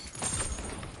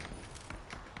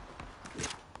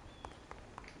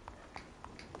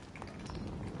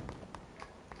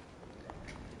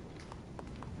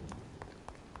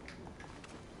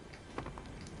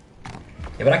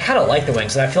 Yeah, but I kind of like the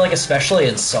wings, and I feel like especially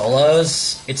in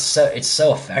solos, it's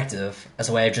so effective as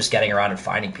a way of just getting around and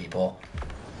finding people.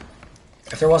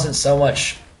 If there wasn't so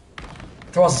much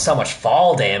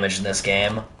fall damage in this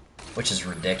game, which is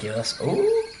ridiculous.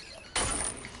 Ooh.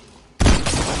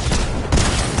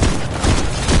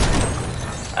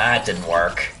 That didn't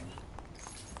work.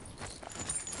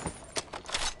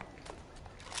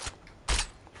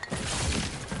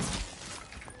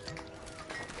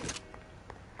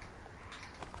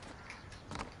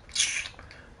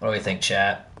 What do we think,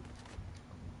 chat?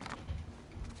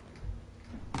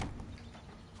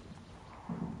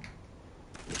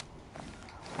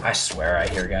 I swear I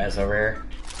hear guys over here.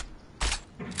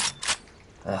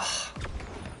 Ugh.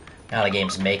 Now the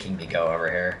game's making me go over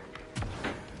here.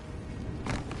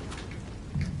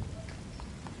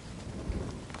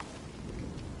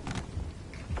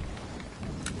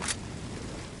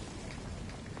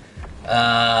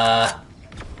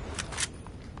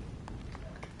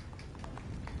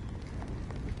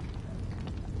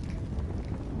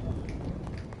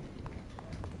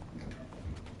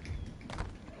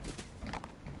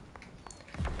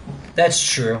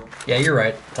 That's true. Yeah, you're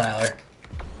right, Tyler.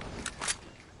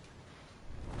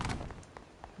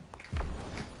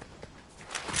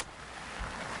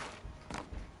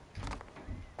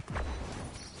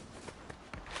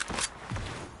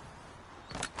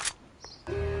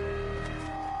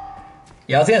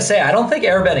 Yeah, I was gonna say, I don't think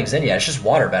airbending's in yet. It's just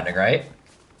waterbending, right?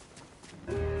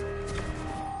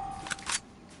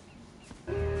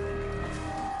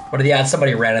 What are the odds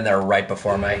somebody ran in there right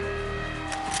before me?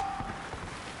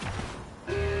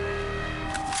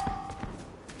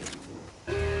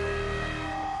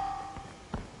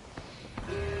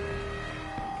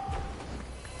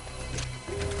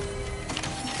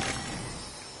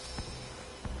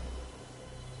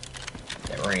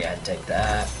 Yeah, we're gonna go ahead and take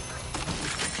that.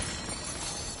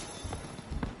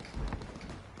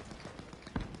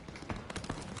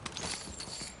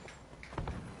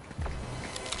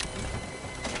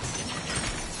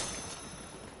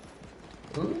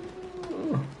 Ooh.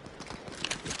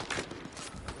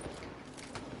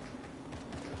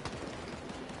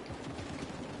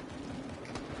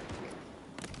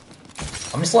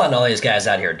 I'm just letting all these guys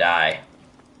out here die.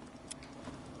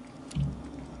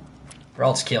 We're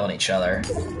all just killing each other.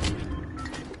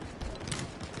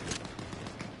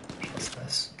 What's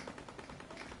this?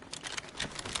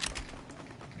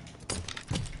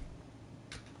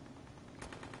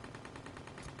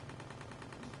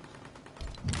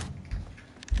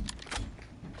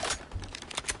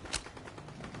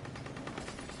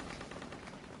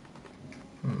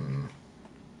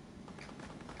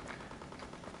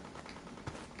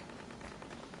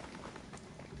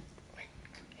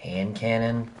 Hand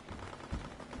cannon.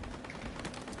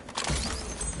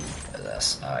 What is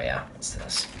this? Oh yeah, what's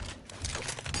this?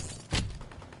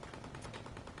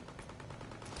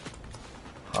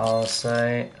 Hollow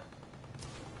sight.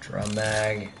 Drum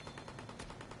mag.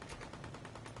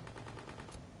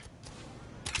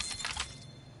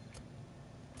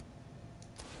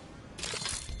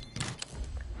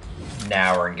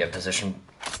 Now we're in good position.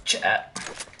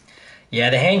 Chat. Yeah,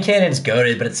 the hand cannon's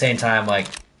goated, but at the same time, like,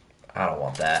 I don't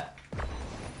want that.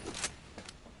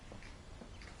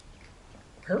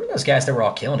 Where were those guys that were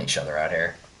all killing each other out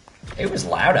here? It was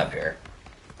loud up here.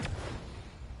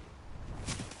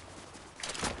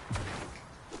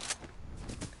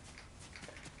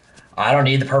 I don't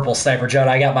need the purple sniper, Judd.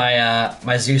 I got my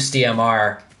my Zeus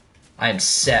DMR. I am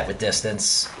set with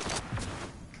distance.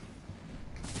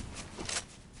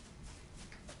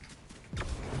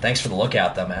 Thanks for the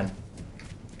lookout, though, man.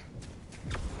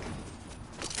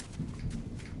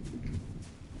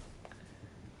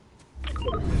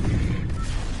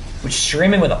 Which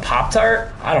streaming with a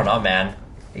Pop-Tart? I don't know, man.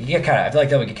 You get kind of. I feel like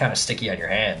that would get kind of sticky on your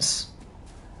hands.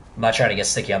 I'm not trying to get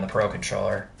sticky on the Pro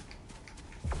controller.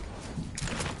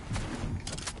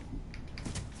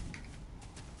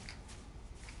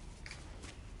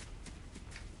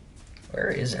 Where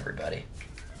is everybody?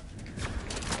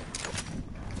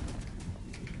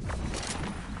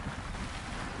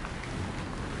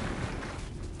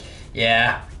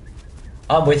 Yeah,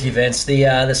 I'm with you, Vince.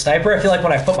 The sniper, I feel like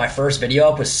when I put my first video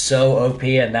up was so OP,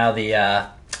 and now the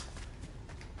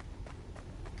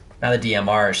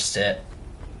DMR is just it.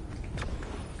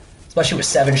 Especially with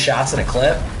 7 shots in a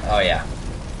clip. Oh yeah.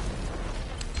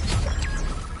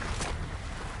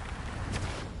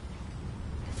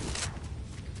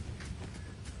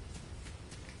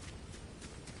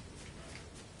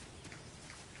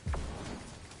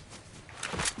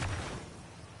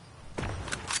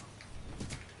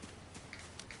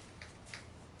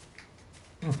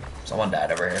 Someone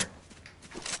died over here.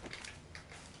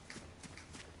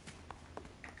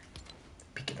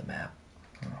 Peek at the map.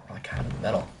 Oh, we're like kind of in the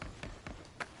middle.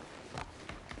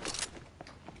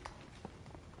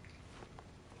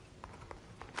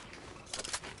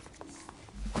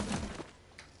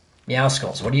 Meow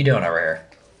Skulls, what are you doing over here?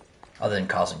 Other than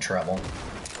causing trouble.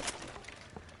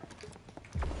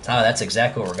 Oh, that's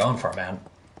exactly what we're going for, man.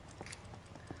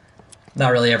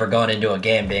 Not really ever going into a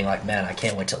game being like, man, I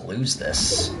can't wait to lose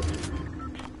this.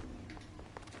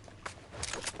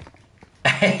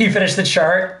 You finished the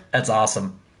chart? That's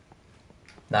awesome.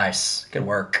 Nice. Good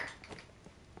work.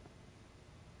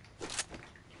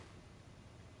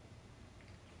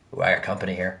 Ooh, I got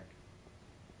company here.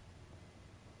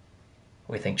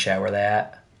 We think chat where they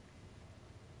at?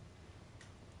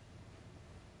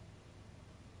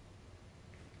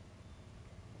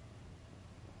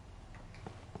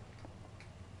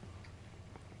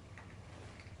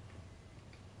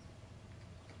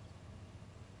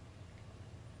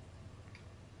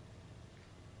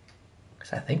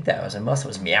 Because I think that was, unless it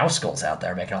was Meowskulls out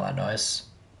there making all that noise.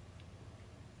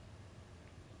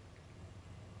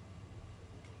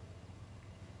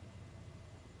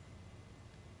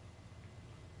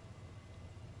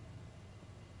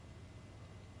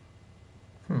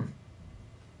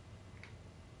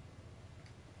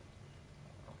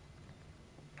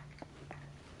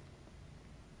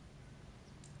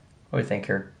 What do you think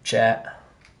here, chat?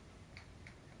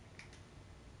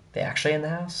 They actually in the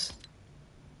house?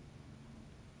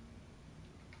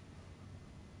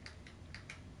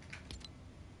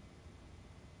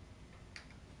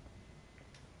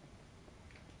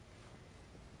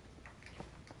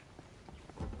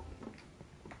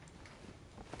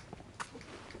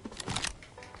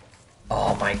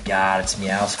 Oh my god, it's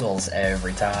Meowskulls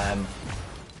every time.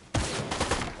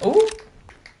 Ooh!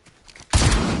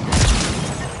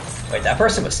 Wait, that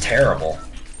person was terrible.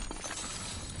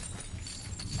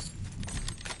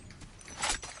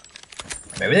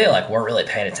 Maybe they like weren't really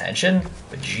paying attention,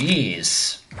 but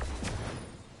jeez.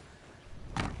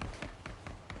 I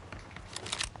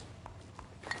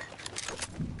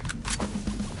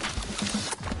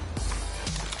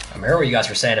remember what you guys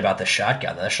were saying about the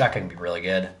shotgun. That shotgun can be really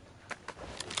good.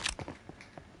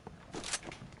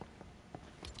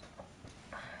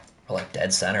 We're like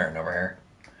dead center and over here.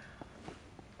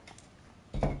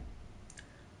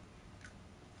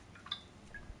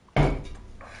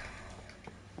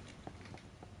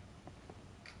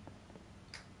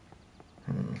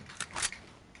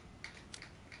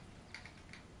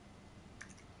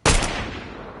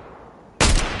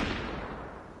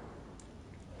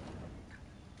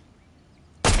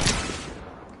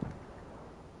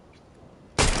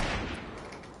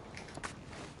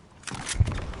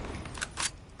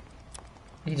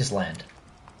 You just land.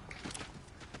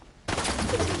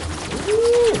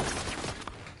 Woo!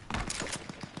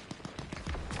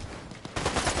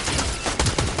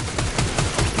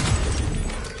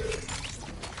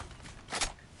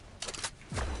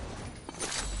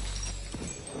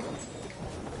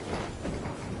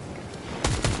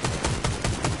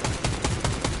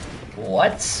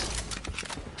 What?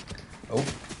 Oh.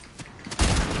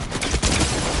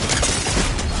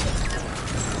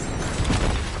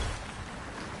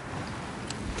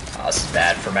 Oh, this is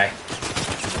bad for me.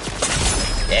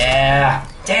 Yeah!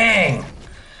 Dang!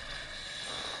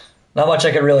 Not much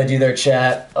I could really do there,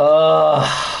 chat.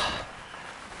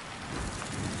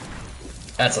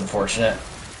 That's unfortunate.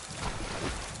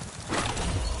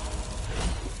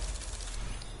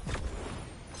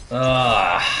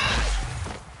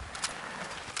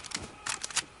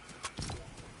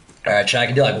 Alright, chat, I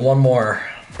can do like one more.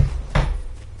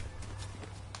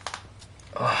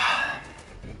 Alright,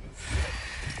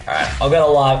 I'll go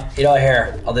to lobby. You know what,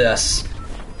 here, I'll do this.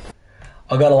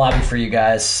 I'll go to lobby for you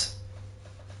guys.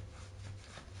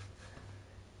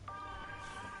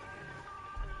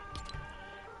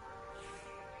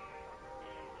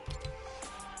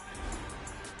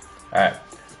 Alright.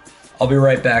 I'll be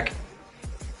right back.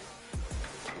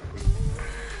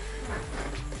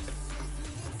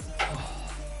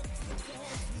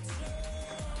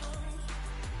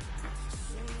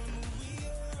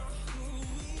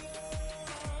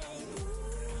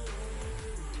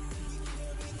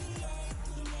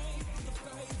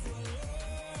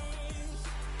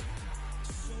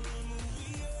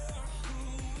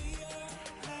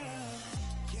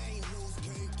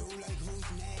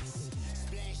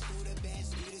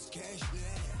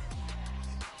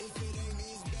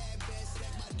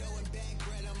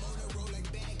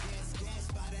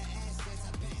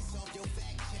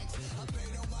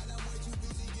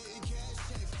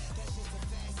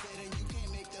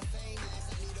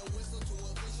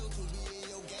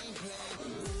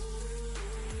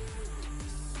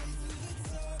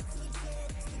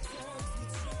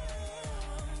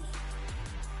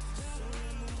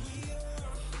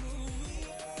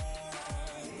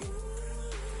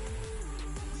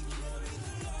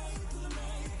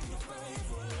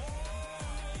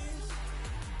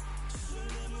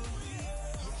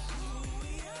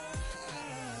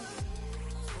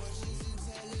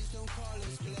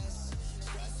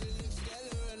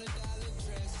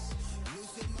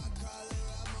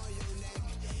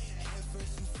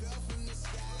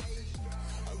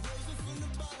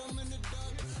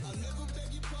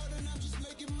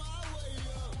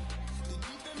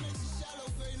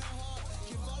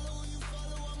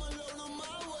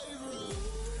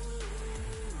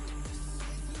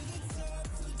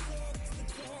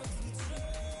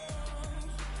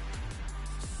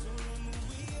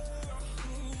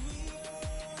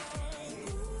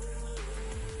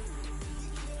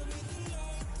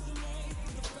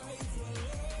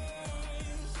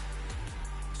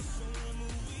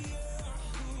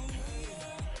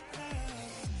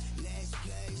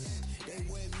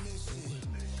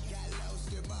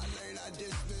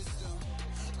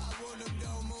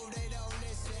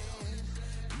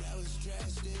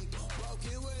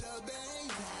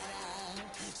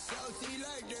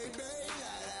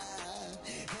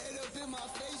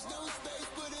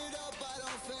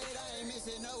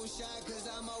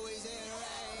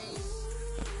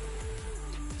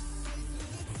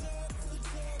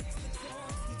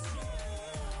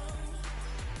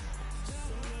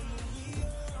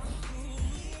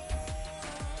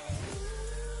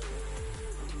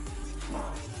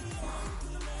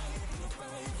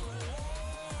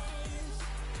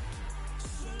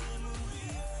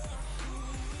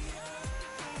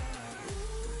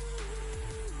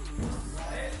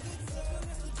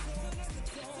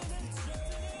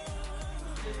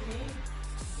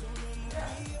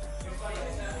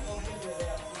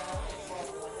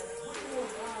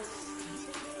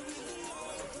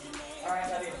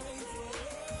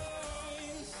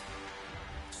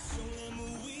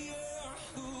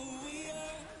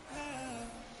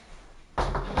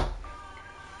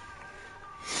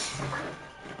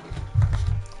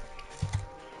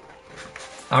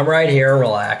 I'm right here.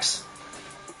 Relax.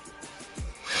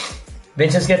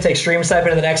 Vincent's gonna take stream sniping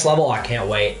to the next level. Oh, I can't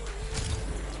wait.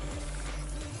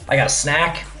 I got a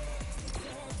snack.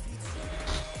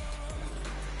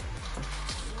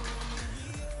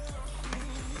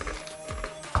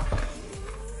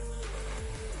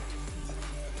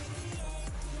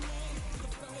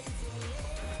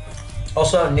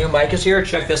 Also, new mic is here.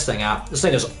 Check this thing out. This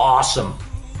thing is awesome.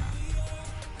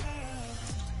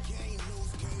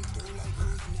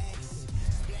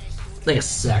 This thing is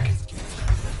sick.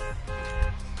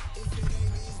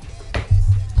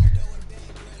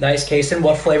 Nice, Kason.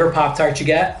 What flavor Pop-Tart you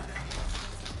get?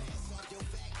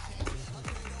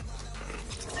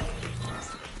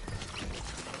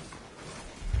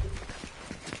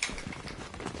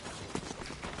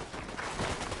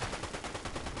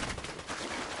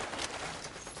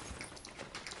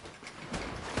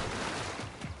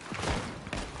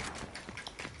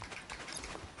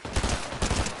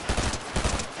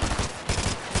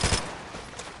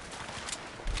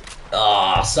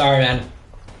 Oh, sorry, man.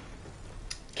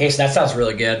 Case, that sounds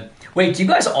really good. Wait, do you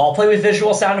guys all play with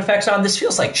visual sound effects on? This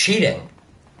feels like cheating.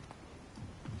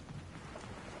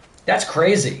 That's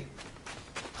crazy.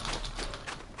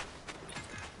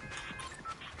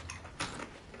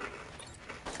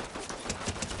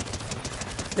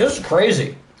 This is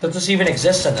crazy that this even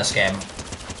exists in this game.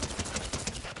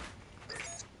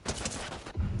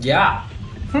 Yeah.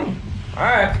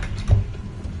 Alright.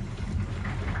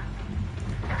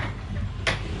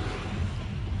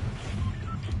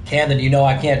 Camden, you know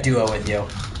I can't duo with you.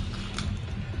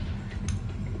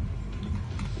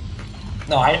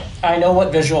 No, I know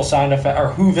what visual sound effect or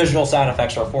who visual sound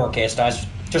effects are for, Case. I was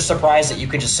just surprised that you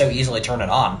could just so easily turn it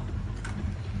on.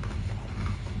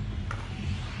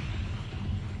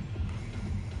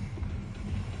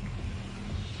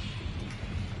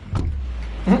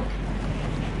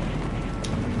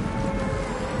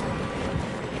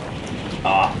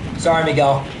 Sorry,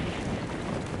 Miguel.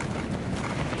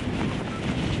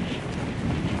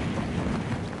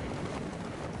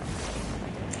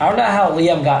 I don't know how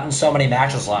Liam got in so many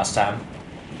matches last time.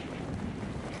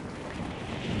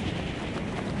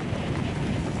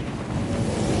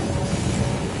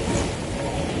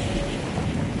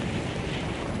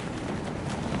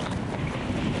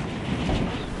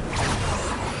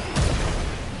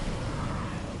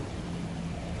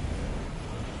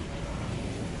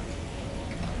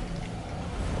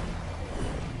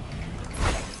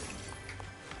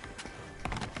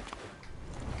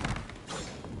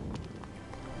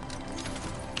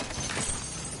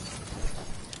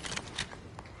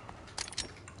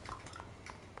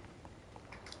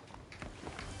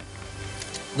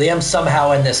 Liam's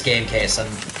somehow in this game, Case, and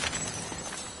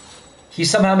he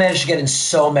somehow managed to get in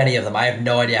so many of them. I have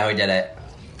no idea how he did it.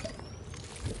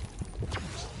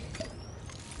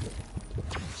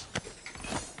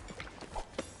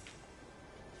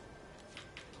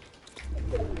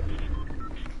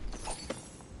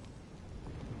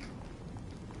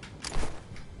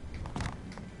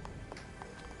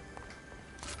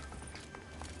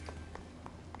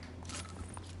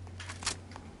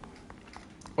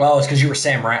 Well, it's because you were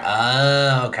Sam, right?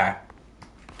 Oh, okay.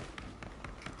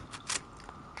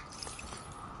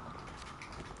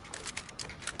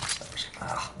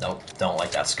 Nope, don't like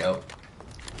that scope.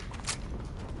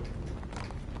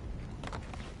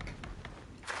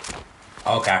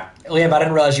 Okay. Liam, I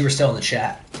didn't realize you were still in the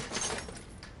chat.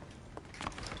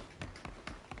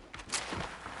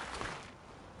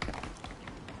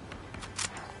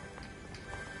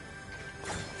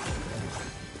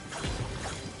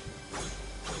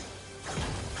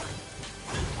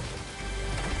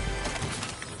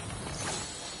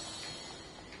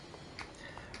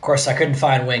 Of course, I couldn't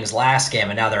find wings last game,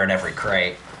 and now they're in every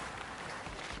crate.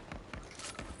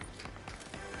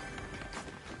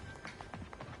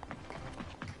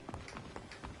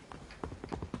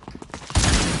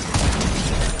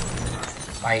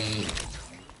 Bye.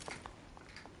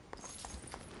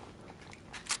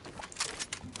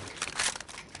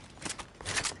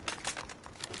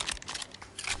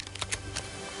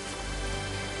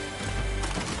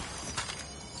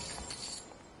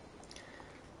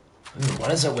 Ooh,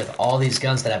 what is it with all these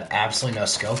guns that have absolutely no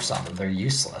scopes on them? They're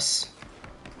useless.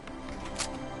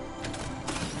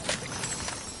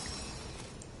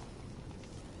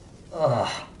 Ugh.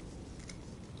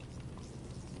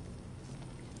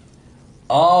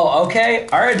 Oh, okay.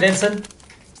 Alright, Vincent.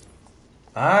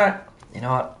 Alright. You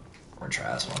know what? We're gonna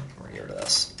try this one. We're gonna get rid of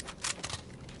this.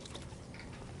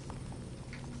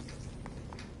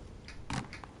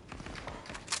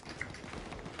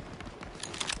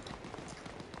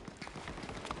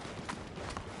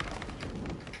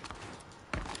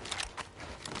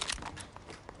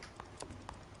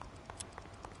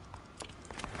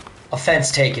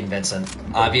 Offense taken, Vincent.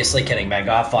 Obviously kidding, man.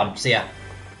 Go have fun. See ya.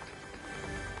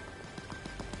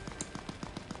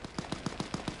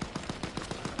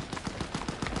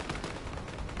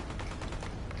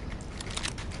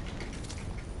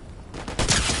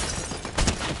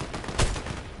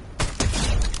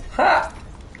 Ha!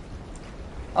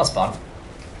 That was fun.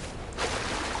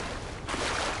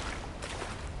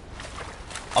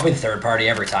 I'll be the third party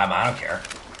every time. I don't care.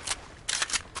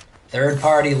 Third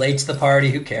party, late to the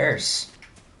party. Who cares?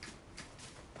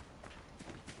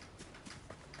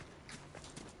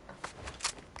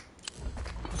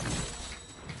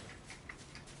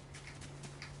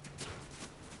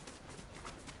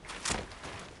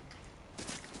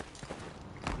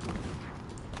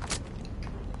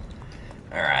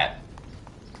 All right.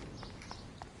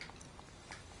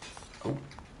 Oh.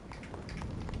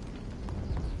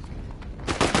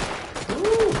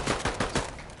 Ooh.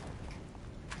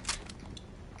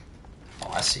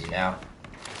 Oh, I see now.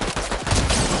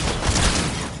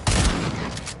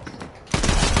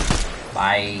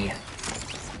 Bye.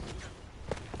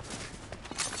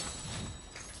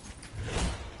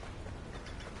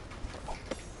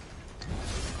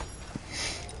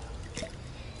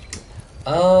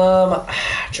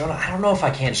 Jonah, I don't know if I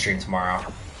can stream tomorrow.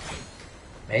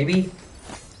 Maybe?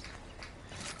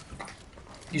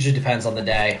 Usually depends on the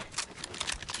day.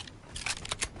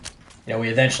 You know, we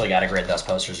eventually gotta grade those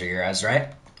posters of your guys, right?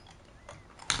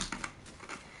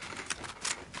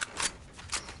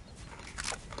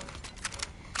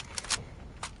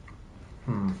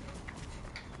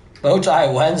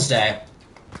 Bowtie Wednesday.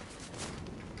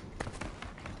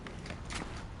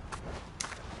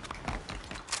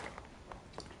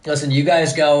 Listen, you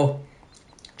guys go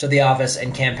to the office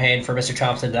and campaign for Mr.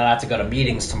 Thompson to not have to go to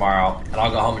meetings tomorrow, and I'll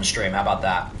go home and stream. How about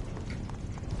that?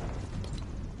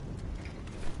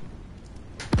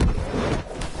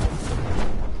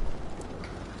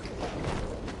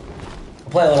 We'll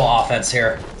play a little offense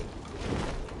here.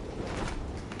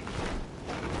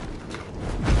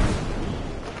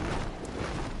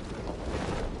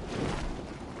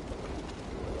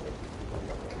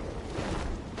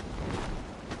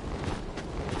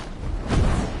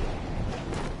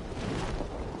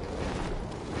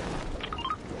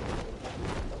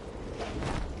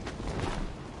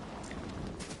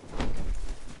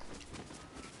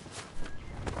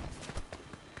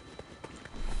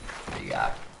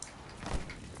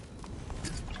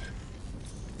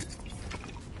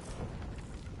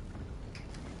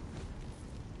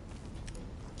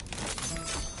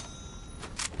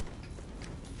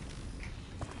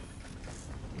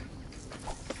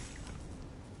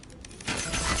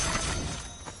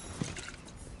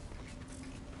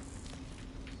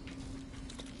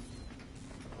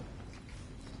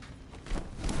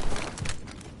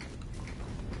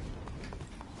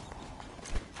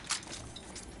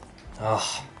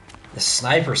 Oh, the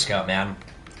sniper scope, man.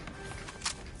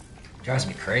 Drives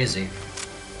me crazy.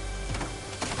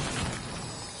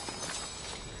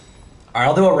 Alright,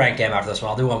 I'll do a rank game after this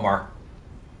one. I'll do one more.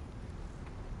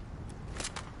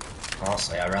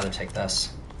 Honestly, I'd rather take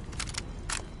this.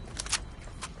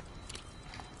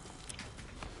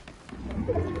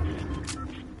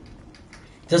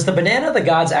 Does the Banana of the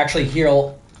Gods actually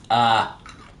heal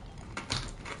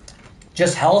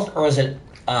just health, or is it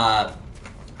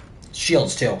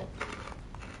shields too?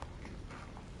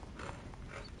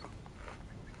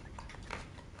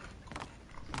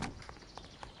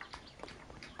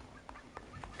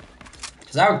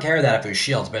 Because I would carry that if it was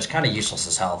shields, but it's kind of useless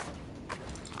as health.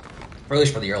 Or at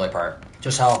least for the early part.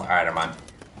 Just health? Alright, never mind.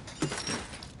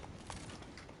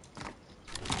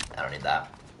 I don't need that.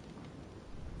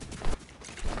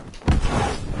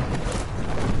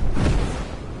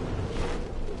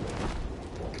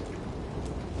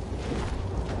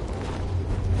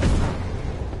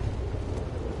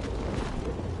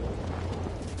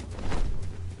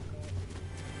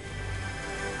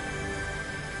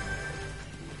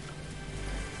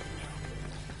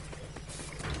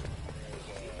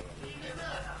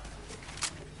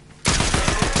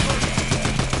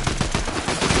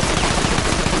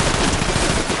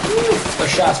 Those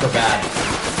shots were bad.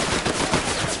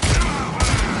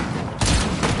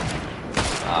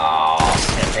 Oh, it's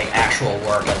gonna take actual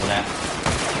work, isn't it?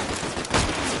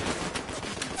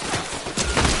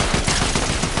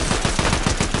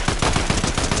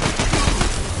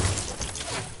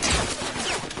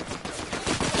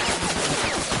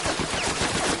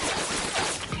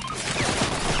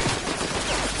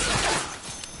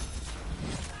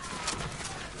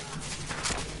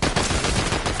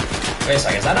 Wait a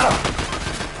second, is that not a...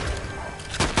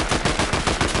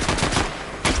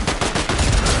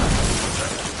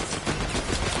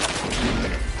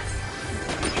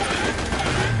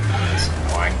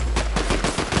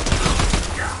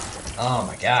 Oh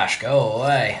my gosh, go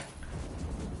away.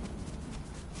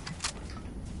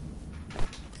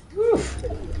 Oof.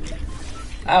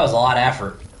 That was a lot of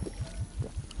effort.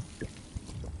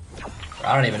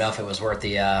 I don't even know if it was worth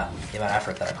the amount of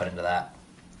effort that I put into that.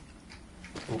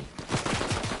 Ooh.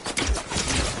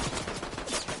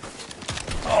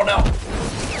 Oh no!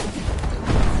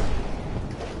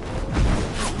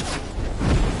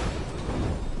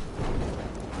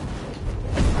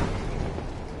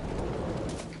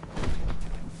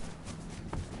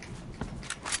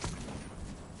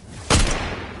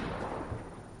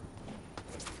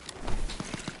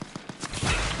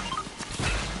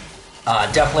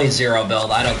 Definitely zero build.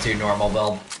 I don't do normal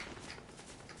build.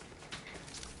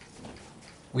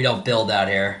 We don't build out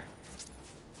here.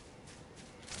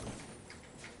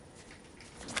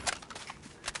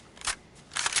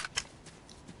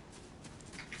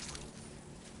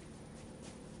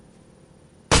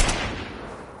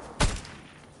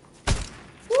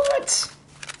 What?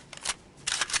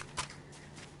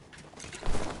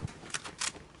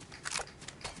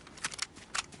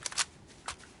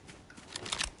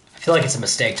 I feel like it's a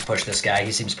mistake to push this guy.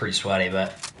 He seems pretty sweaty,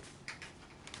 but...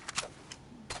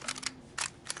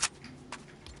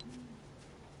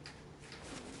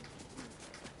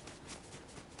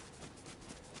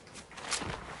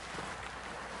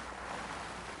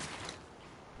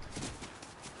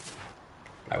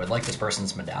 I would like this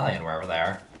person's medallion wherever they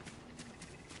are.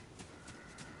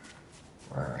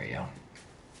 Where are you?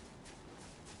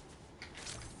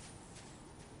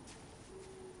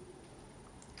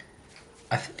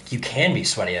 I think you can be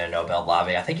sweaty in a no-build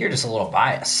lobby. I think you're just a little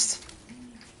biased.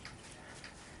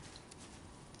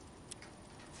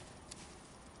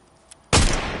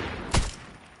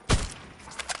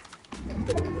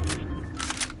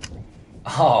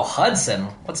 Oh, Hudson,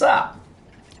 what's up?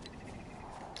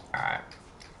 Alright.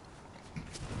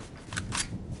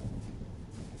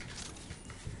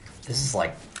 This is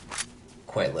like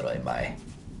quite literally my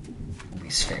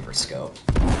least favorite scope.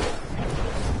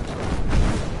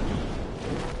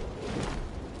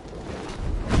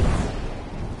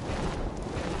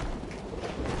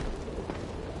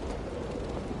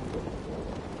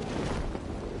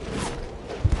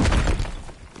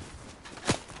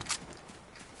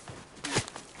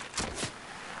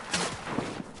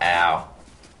 Ow.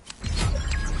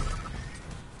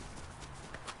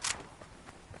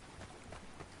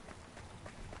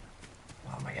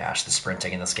 Oh my gosh, the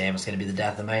sprinting in this game is going to be the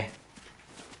death of me.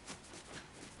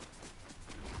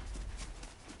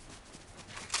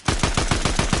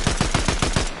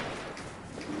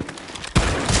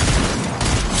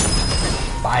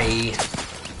 Bye.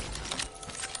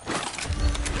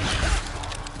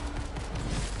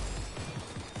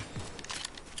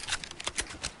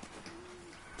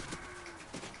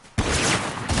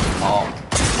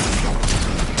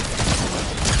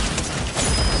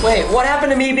 Wait, what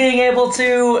happened to me being able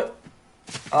to...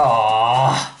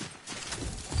 Aww.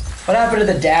 What happened to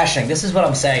the dashing? This is what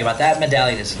I'm saying about that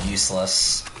medallion is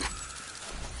useless.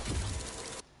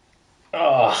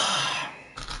 Ugh.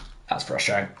 That's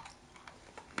frustrating.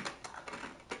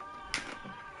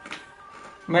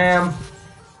 Man.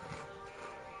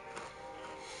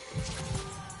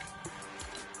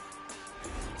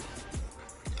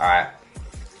 Alright.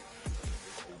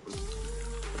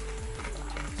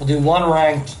 We'll do one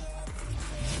ranked.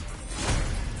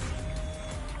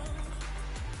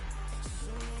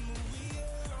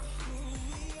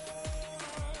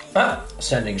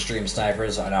 Sending stream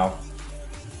snipers, I know.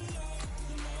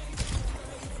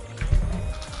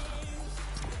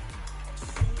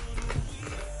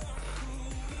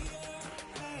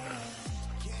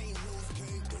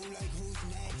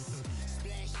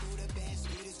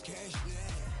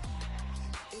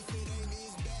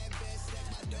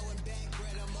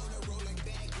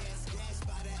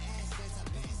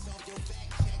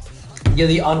 Yeah,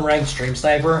 the unranked stream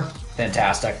sniper,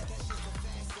 fantastic.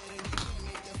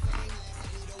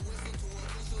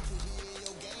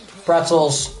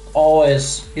 Pretzels,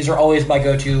 always. These are always my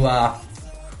go-to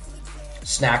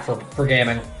snack for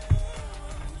gaming.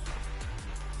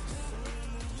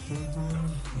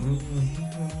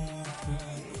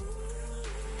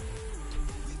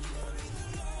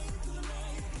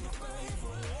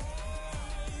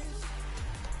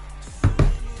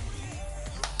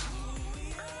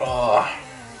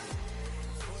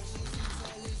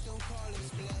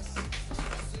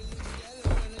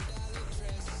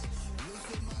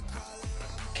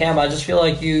 Cam, I just feel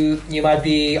like you might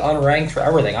be unranked for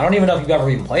everything. I don't even know if you've ever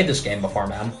even played this game before,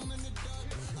 man.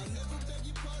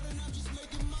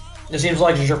 It seems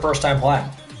like it's your first time playing.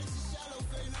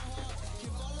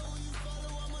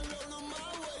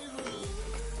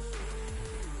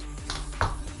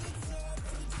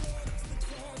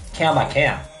 Cam, I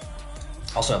can.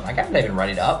 Also, I got even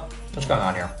readied up. What's going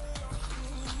on here?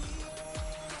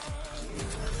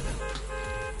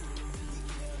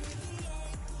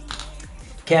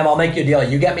 Cam, I'll make you a deal.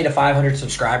 You get me to 500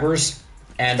 subscribers,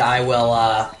 and I will,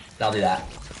 I'll do that.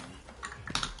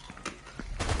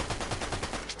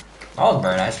 That was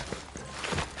very nice.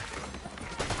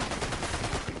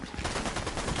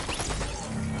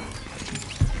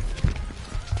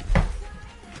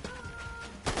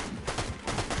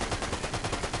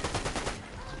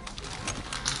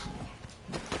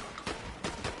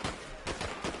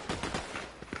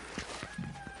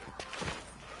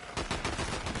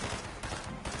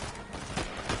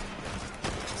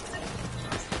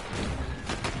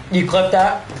 You clipped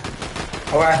that?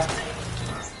 Okay.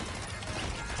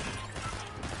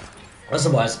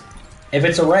 Listen, boys. If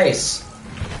it's a race,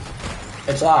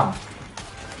 it's on.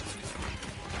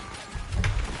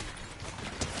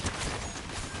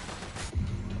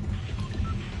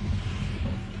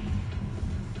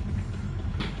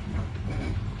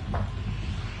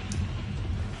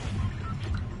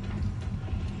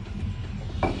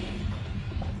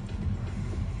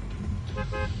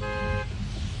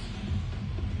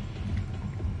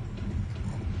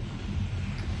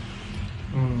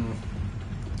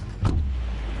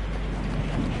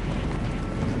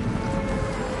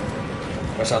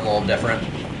 Something a little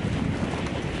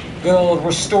different. Good old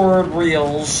restored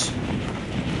reels.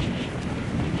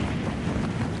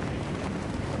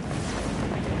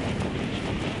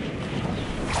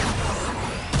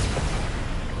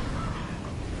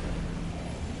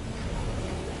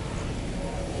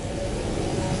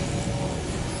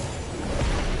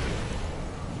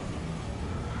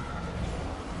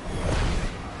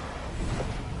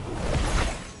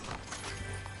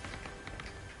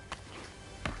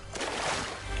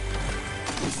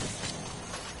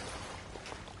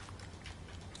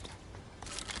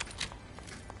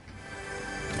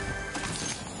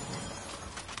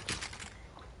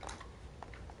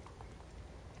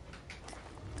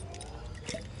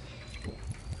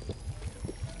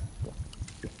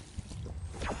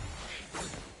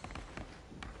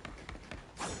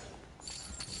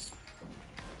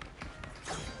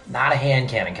 Not a hand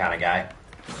cannon kind of guy.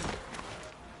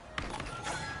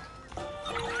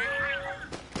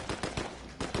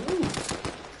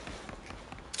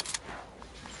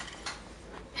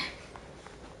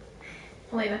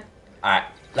 I'll leave it. Alright,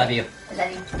 love you. I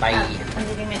love you. Bye. I'm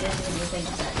leaving my dishes in the sink.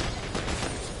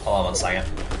 Hold on one second.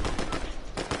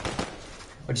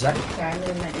 What'd you say? Sorry, I'm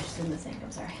leaving my dishes in the sink.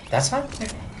 I'm sorry. That's fine. Okay.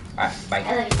 Alright, bye.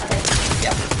 I love you. Bye.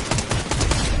 Yep.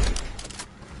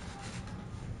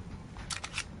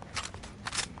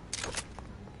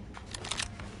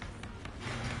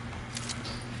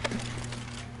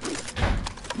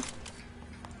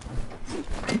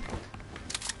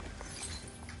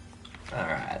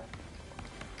 Alright.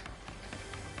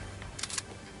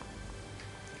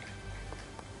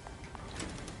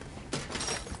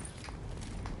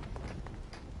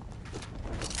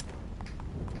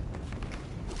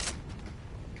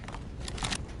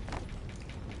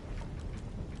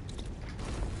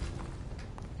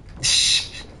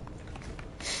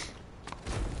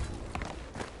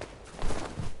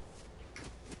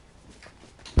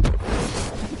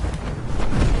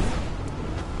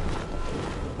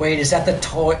 Wait, is that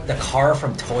the car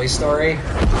from Toy Story?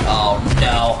 Oh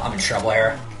no, I'm in trouble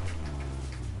here.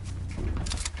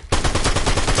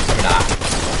 Maybe not.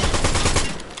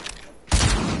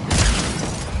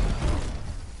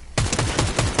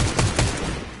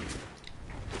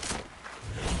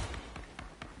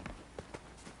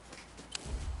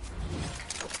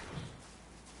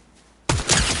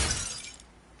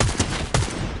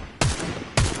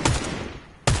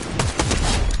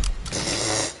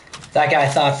 That guy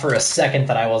thought for a second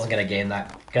that I wasn't gonna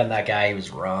gun that guy. He was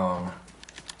wrong.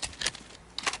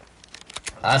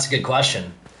 That's a good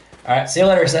question. All right, see you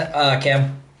later,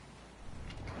 Kim.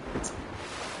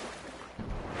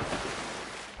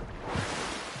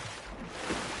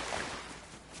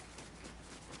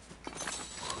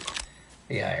 What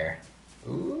do you got here?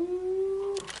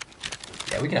 Ooh.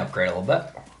 Yeah, we can upgrade a little bit.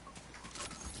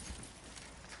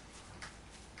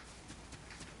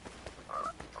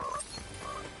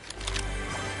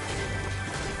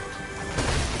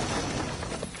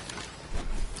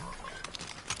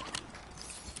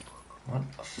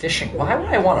 Fishing. Why would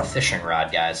I want a fishing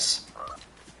rod, guys?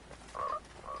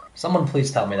 Someone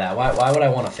please tell me that. Why would I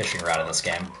want a fishing rod in this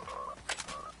game?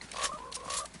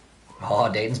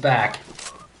 Oh, Dayton's back.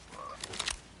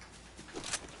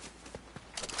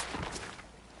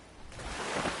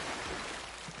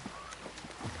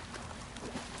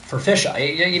 For fish,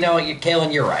 you know,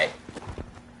 Kalen, you're right.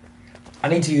 I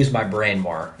need to use my brain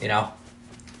more, you know?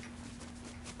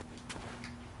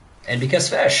 And because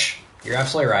fish. You're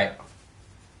absolutely right.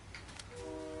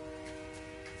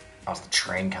 How's the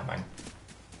train coming?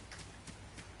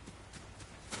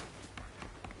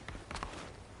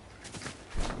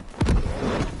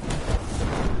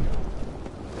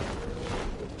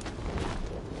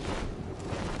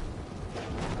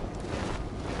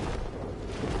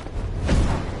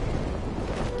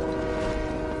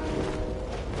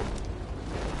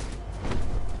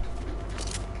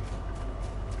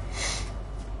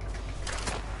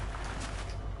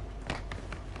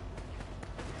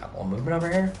 Moving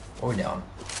over here? What are we doing?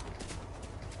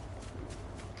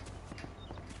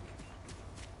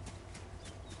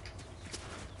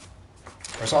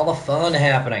 Where's all the fun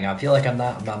happening? I feel like I'm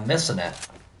not missing it.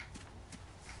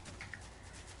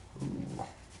 Ooh.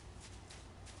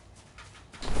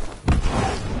 I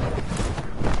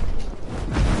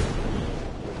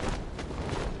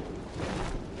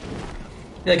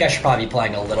feel like I should probably be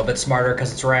playing a little bit smarter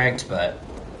because it's ranked, but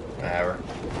whatever.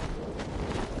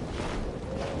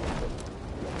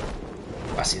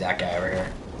 I see that guy over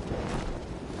here.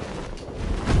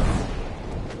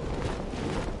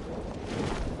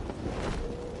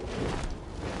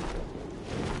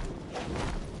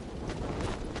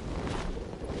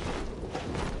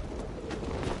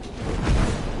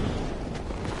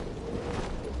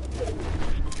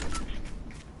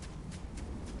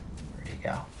 Where'd he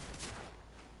go?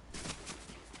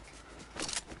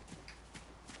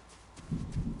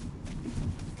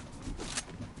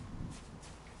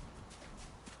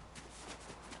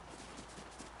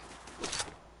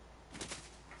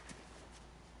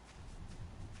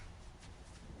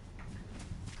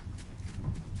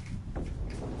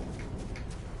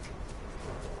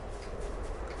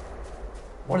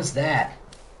 What is that?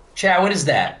 Chat, what is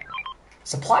that?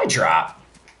 Supply drop.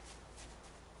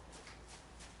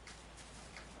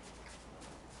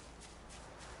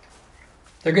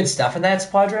 There good stuff in that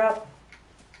supply drop?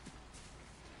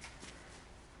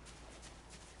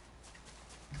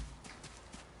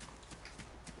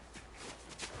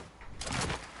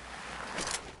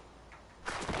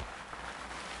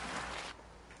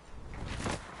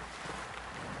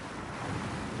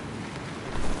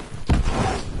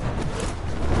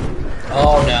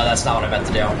 Oh no, that's not what I meant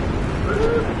to do.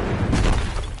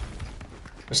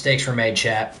 Mistakes were made,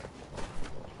 chat.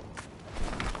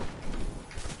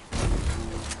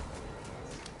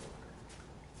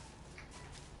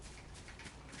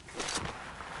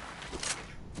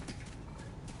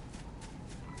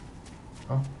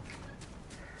 Oh.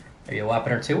 Maybe a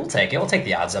weapon or two. We'll take it. We'll take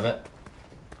the odds of it.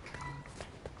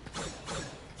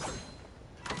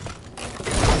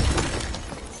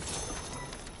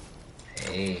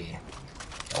 Hey.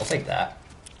 I'll take that.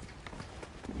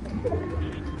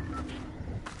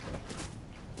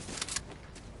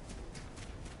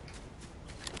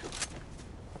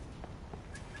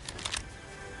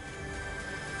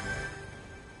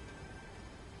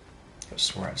 I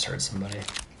swear I just heard somebody.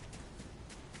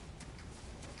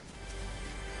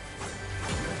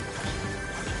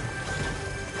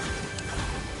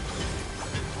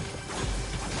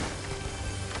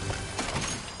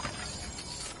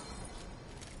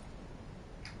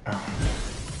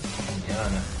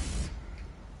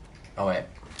 Oh wait.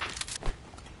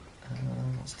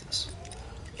 Let's do this.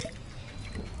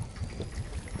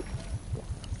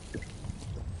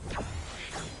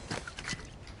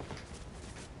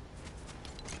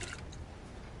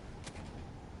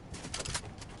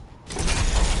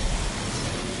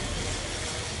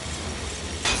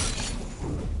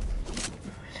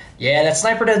 Yeah, that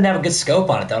sniper doesn't have a good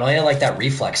scope on it though. It only had like that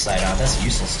reflex sight on it. That's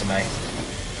useless to me.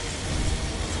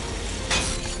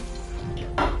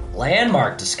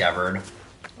 Landmark discovered.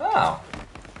 Oh,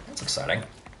 that's exciting.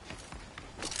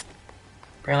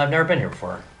 Apparently I've never been here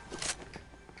before.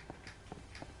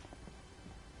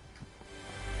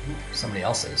 Somebody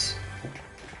else's.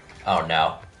 Oh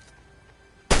no.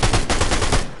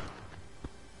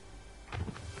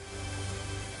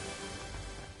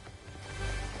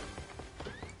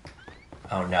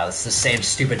 Oh no, this is the same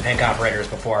stupid pink operator as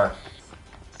before.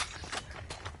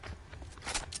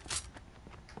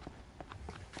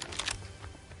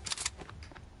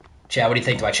 Chad, what do you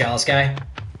think? Do I challenge this guy?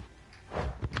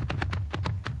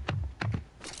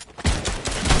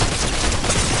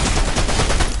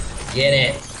 Get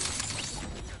it.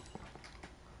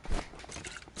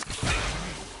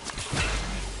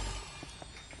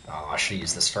 Oh, I should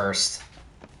use this first.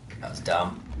 That was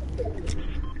dumb.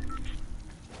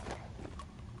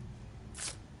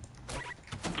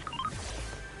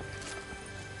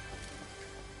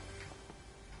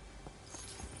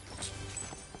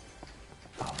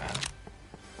 Oh, man.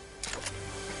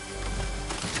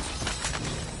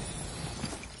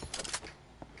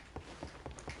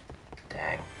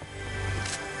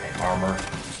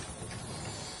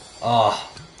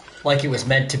 Oh, like it was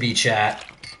meant to be, chat.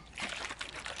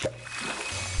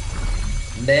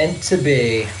 Meant to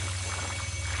be.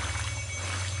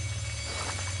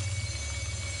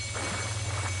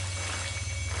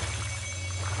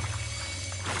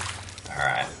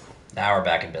 Alright. Now we're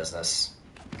back in business.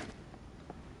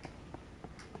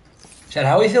 Chad,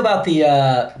 how do we feel about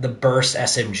the Burst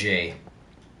SMG?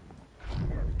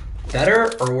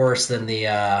 Better or worse than the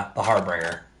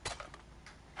Harbinger?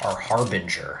 Or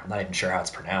Harbinger. I'm not even sure how it's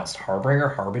pronounced. Harbinger?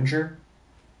 Harbinger?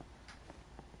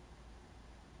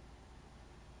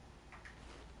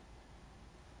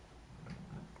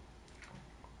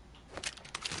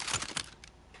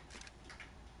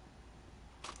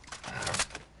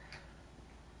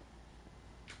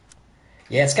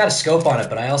 Yeah, it's got a scope on it,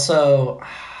 but I also,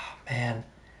 man,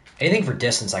 anything for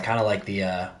distance, I kind of like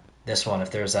the this one.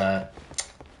 If there's a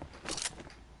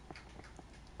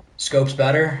scope's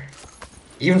better,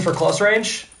 even for close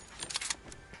range.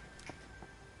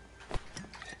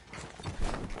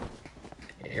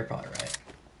 Yeah, you're probably right.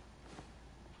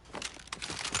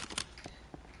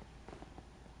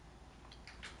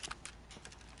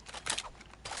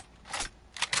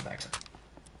 Come back to.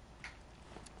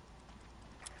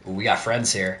 Ooh, we got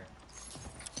friends here.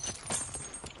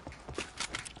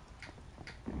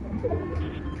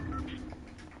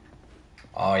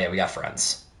 Oh yeah, we got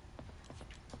friends.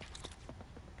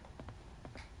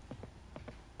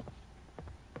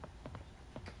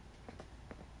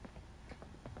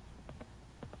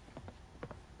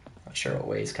 Not sure what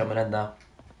way he's coming in though.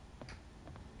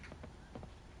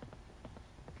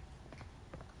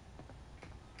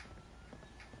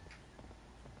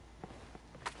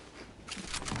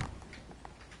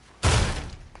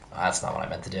 Oh, that's not what I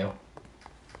meant to do.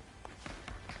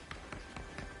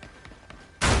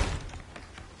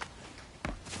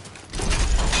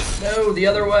 No, the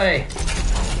other way.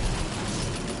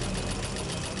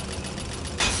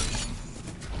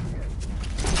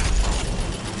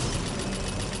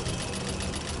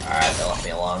 Alright, they left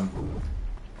me alone.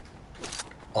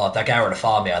 Well, if that guy were to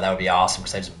follow me, that would be awesome,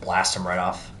 because I just blast him right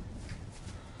off.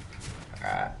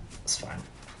 Alright, that's fine.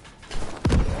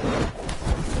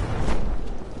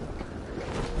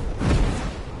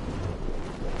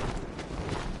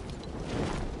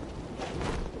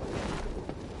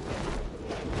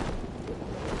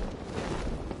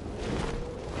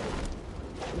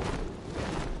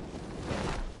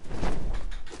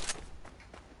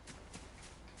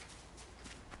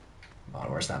 Come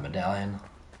on, where's that medallion?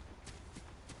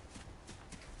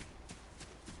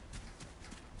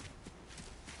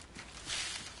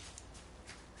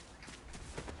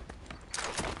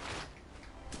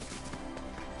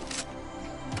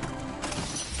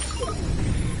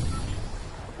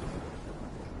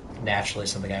 Naturally,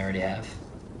 something I already have.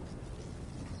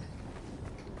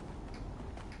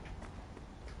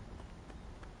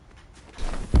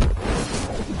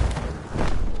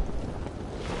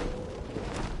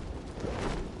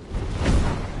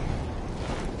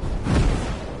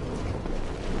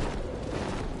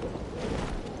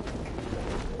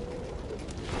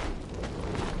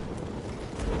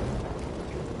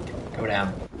 Go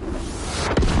down.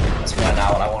 That's probably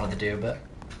not what I wanted to do, but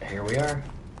here we are.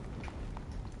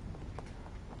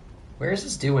 Where does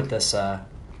this do with this, So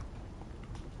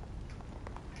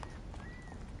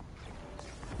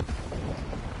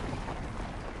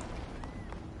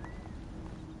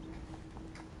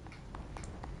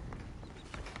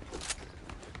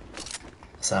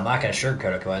I'm not gonna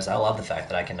sugarcoat it, guys. I love the fact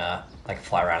that I can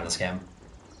fly around in this game.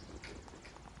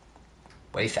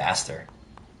 Way faster.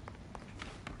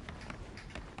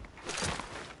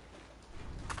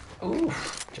 Ooh,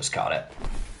 just caught it.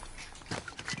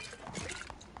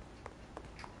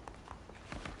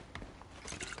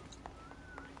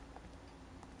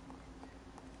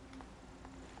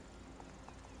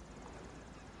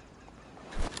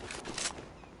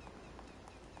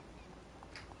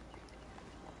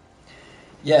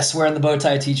 Yes, wearing the bow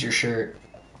tie teacher shirt.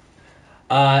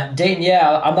 Dayton,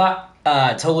 yeah, I'm not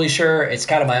totally sure. It's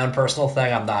kind of my own personal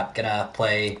thing. I'm not gonna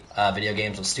play video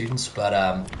games with students, but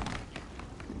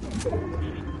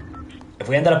if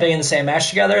we ended up being in the same match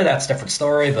together, that's a different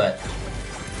story. But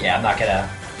yeah, I'm not gonna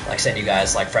send you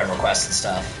guys friend requests and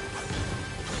stuff.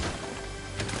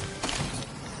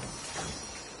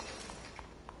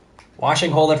 Watching,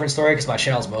 whole different story because my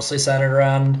channel is mostly centered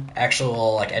around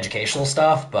actual educational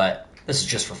stuff, but this is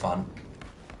just for fun.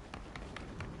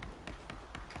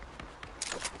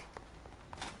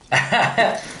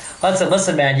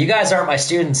 Listen, man. You guys aren't my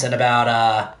students in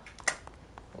about,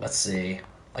 let's see,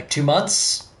 2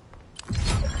 months?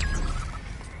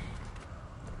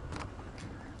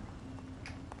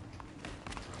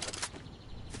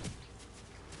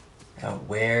 Oh,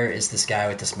 where is this guy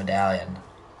with this medallion?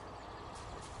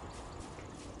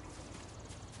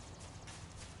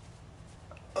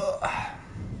 Ugh.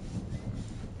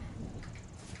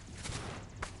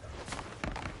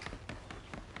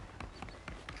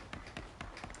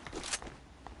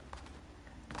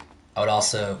 I would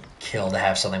also kill to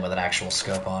have something with an actual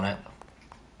scope on it.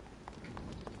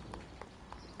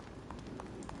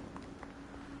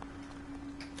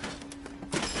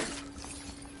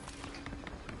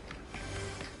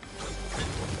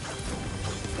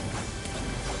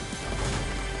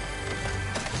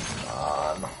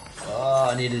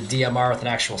 I needed a DMR with an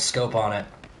actual scope on it.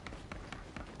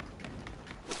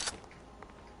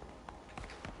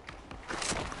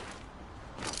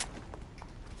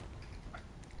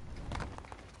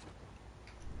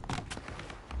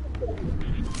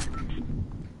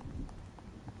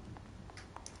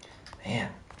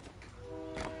 Man.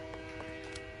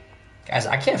 Guys,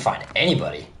 I can't find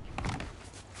anybody.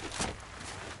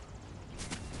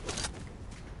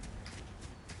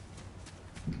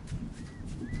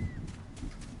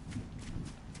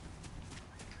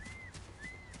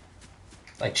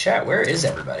 Like, chat, where is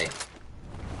everybody?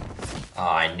 Oh,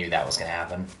 I knew that was gonna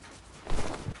happen.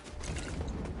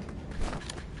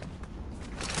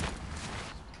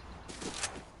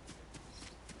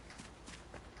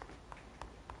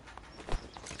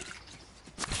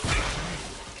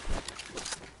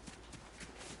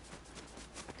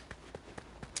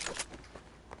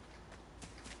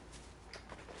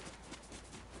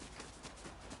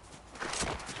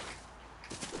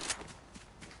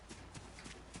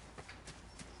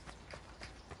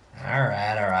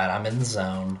 Alright, I'm in the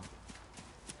zone.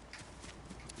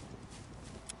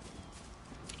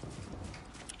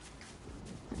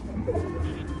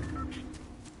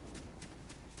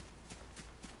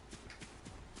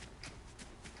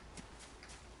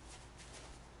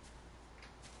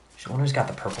 She's the one who's got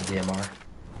the purple DMR.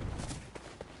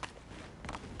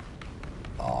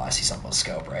 Oh, I see something with a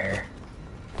scope right here.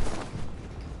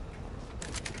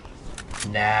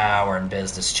 Now we're in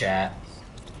business, chat.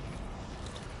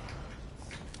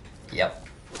 Yep.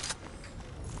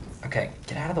 Okay,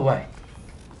 get out of the way.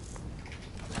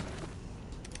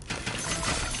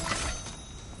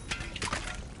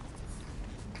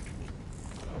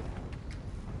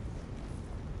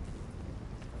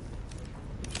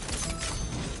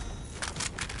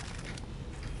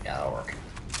 Yeah, that'll work.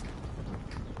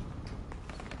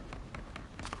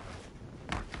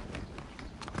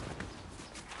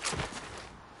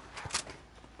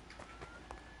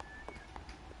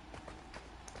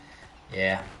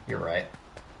 Yeah, you're right.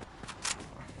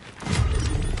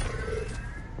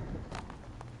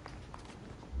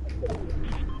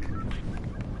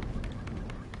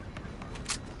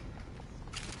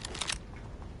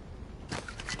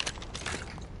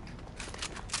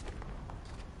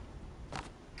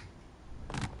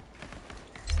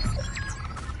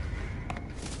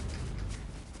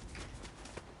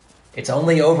 It's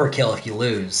only overkill if you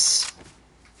lose.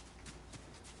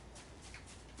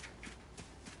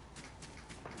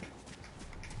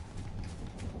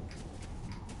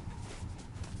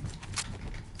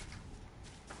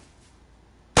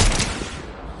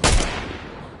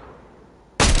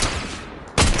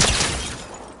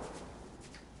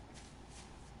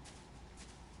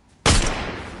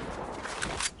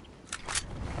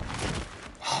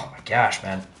 Oh my gosh,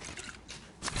 man.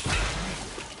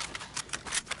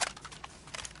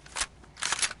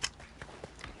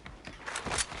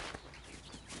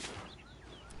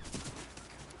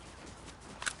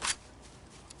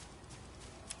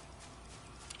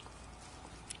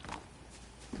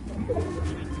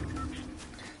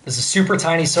 Does a super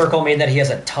tiny circle mean that he has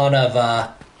a ton of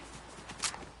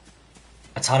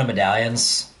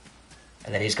medallions,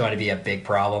 and that he's going to be a big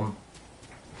problem?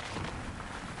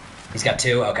 He's got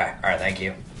 2? Okay. Alright, thank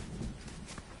you.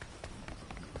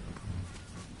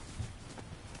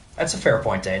 That's a fair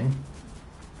point, Aiden.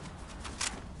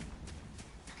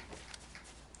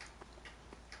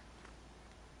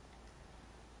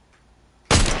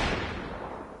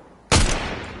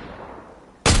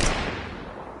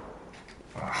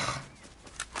 Ugh.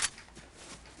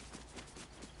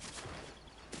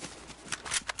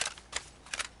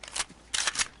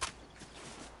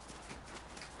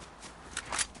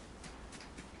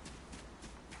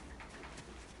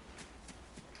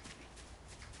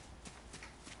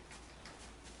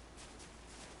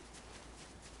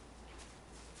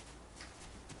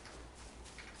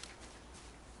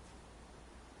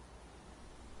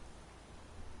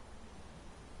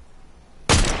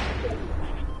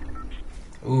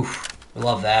 Oof, we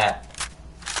love that.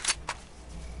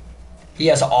 He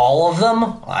has all of them?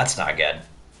 Well, that's not good.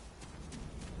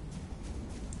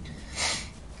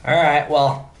 Alright,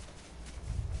 well.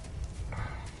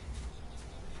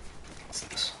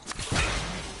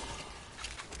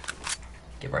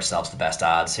 Give ourselves the best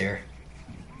odds here.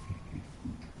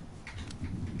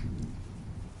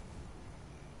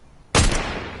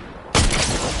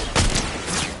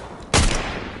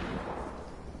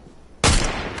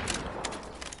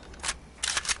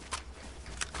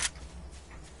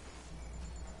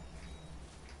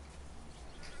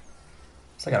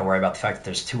 So I gotta worry about the fact that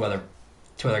there's two other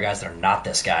guys that are not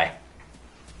this guy.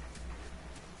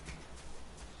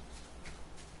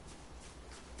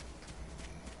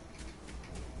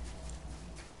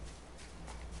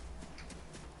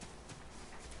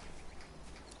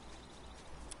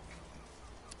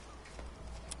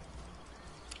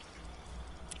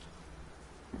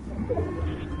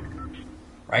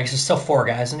 Right, because there's still 4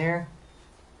 guys in here.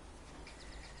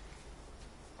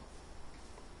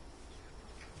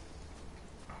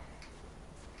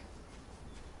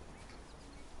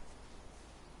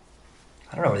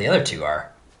 I don't know where the other 2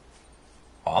 are.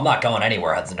 Oh, I'm not going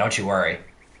anywhere, Hudson. Don't you worry.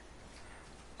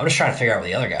 I'm just trying to figure out where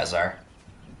the other guys are.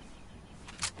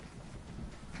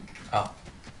 Oh.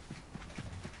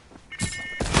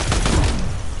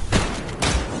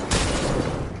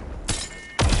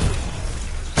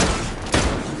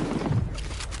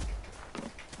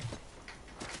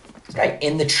 This guy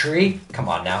in the tree? Come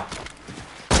on now.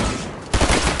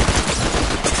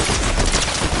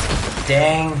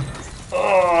 Dang.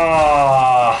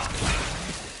 Oh.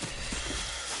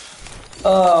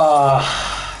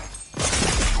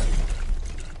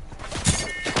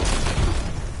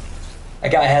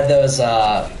 That guy had those,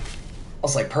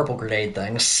 like purple grenade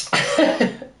things.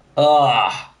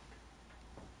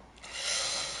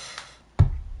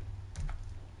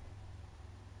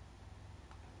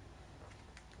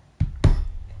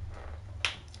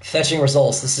 Fetching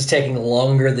results. This is taking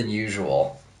longer than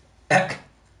usual.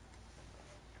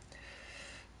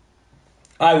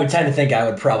 I would tend to think I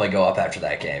would probably go up after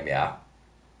that game, yeah.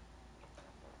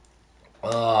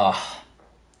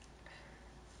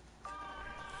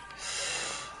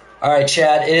 Alright,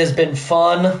 chat, it has been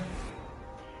fun.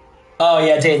 Oh,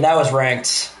 yeah, Dayton, that was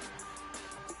ranked.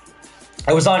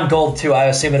 It was on gold, too. I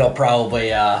assume it'll probably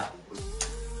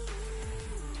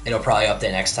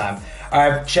update next time.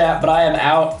 Alright, chat, but I am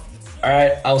out.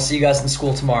 Alright, I will see you guys in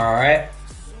school tomorrow, alright?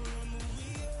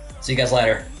 See you guys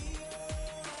later.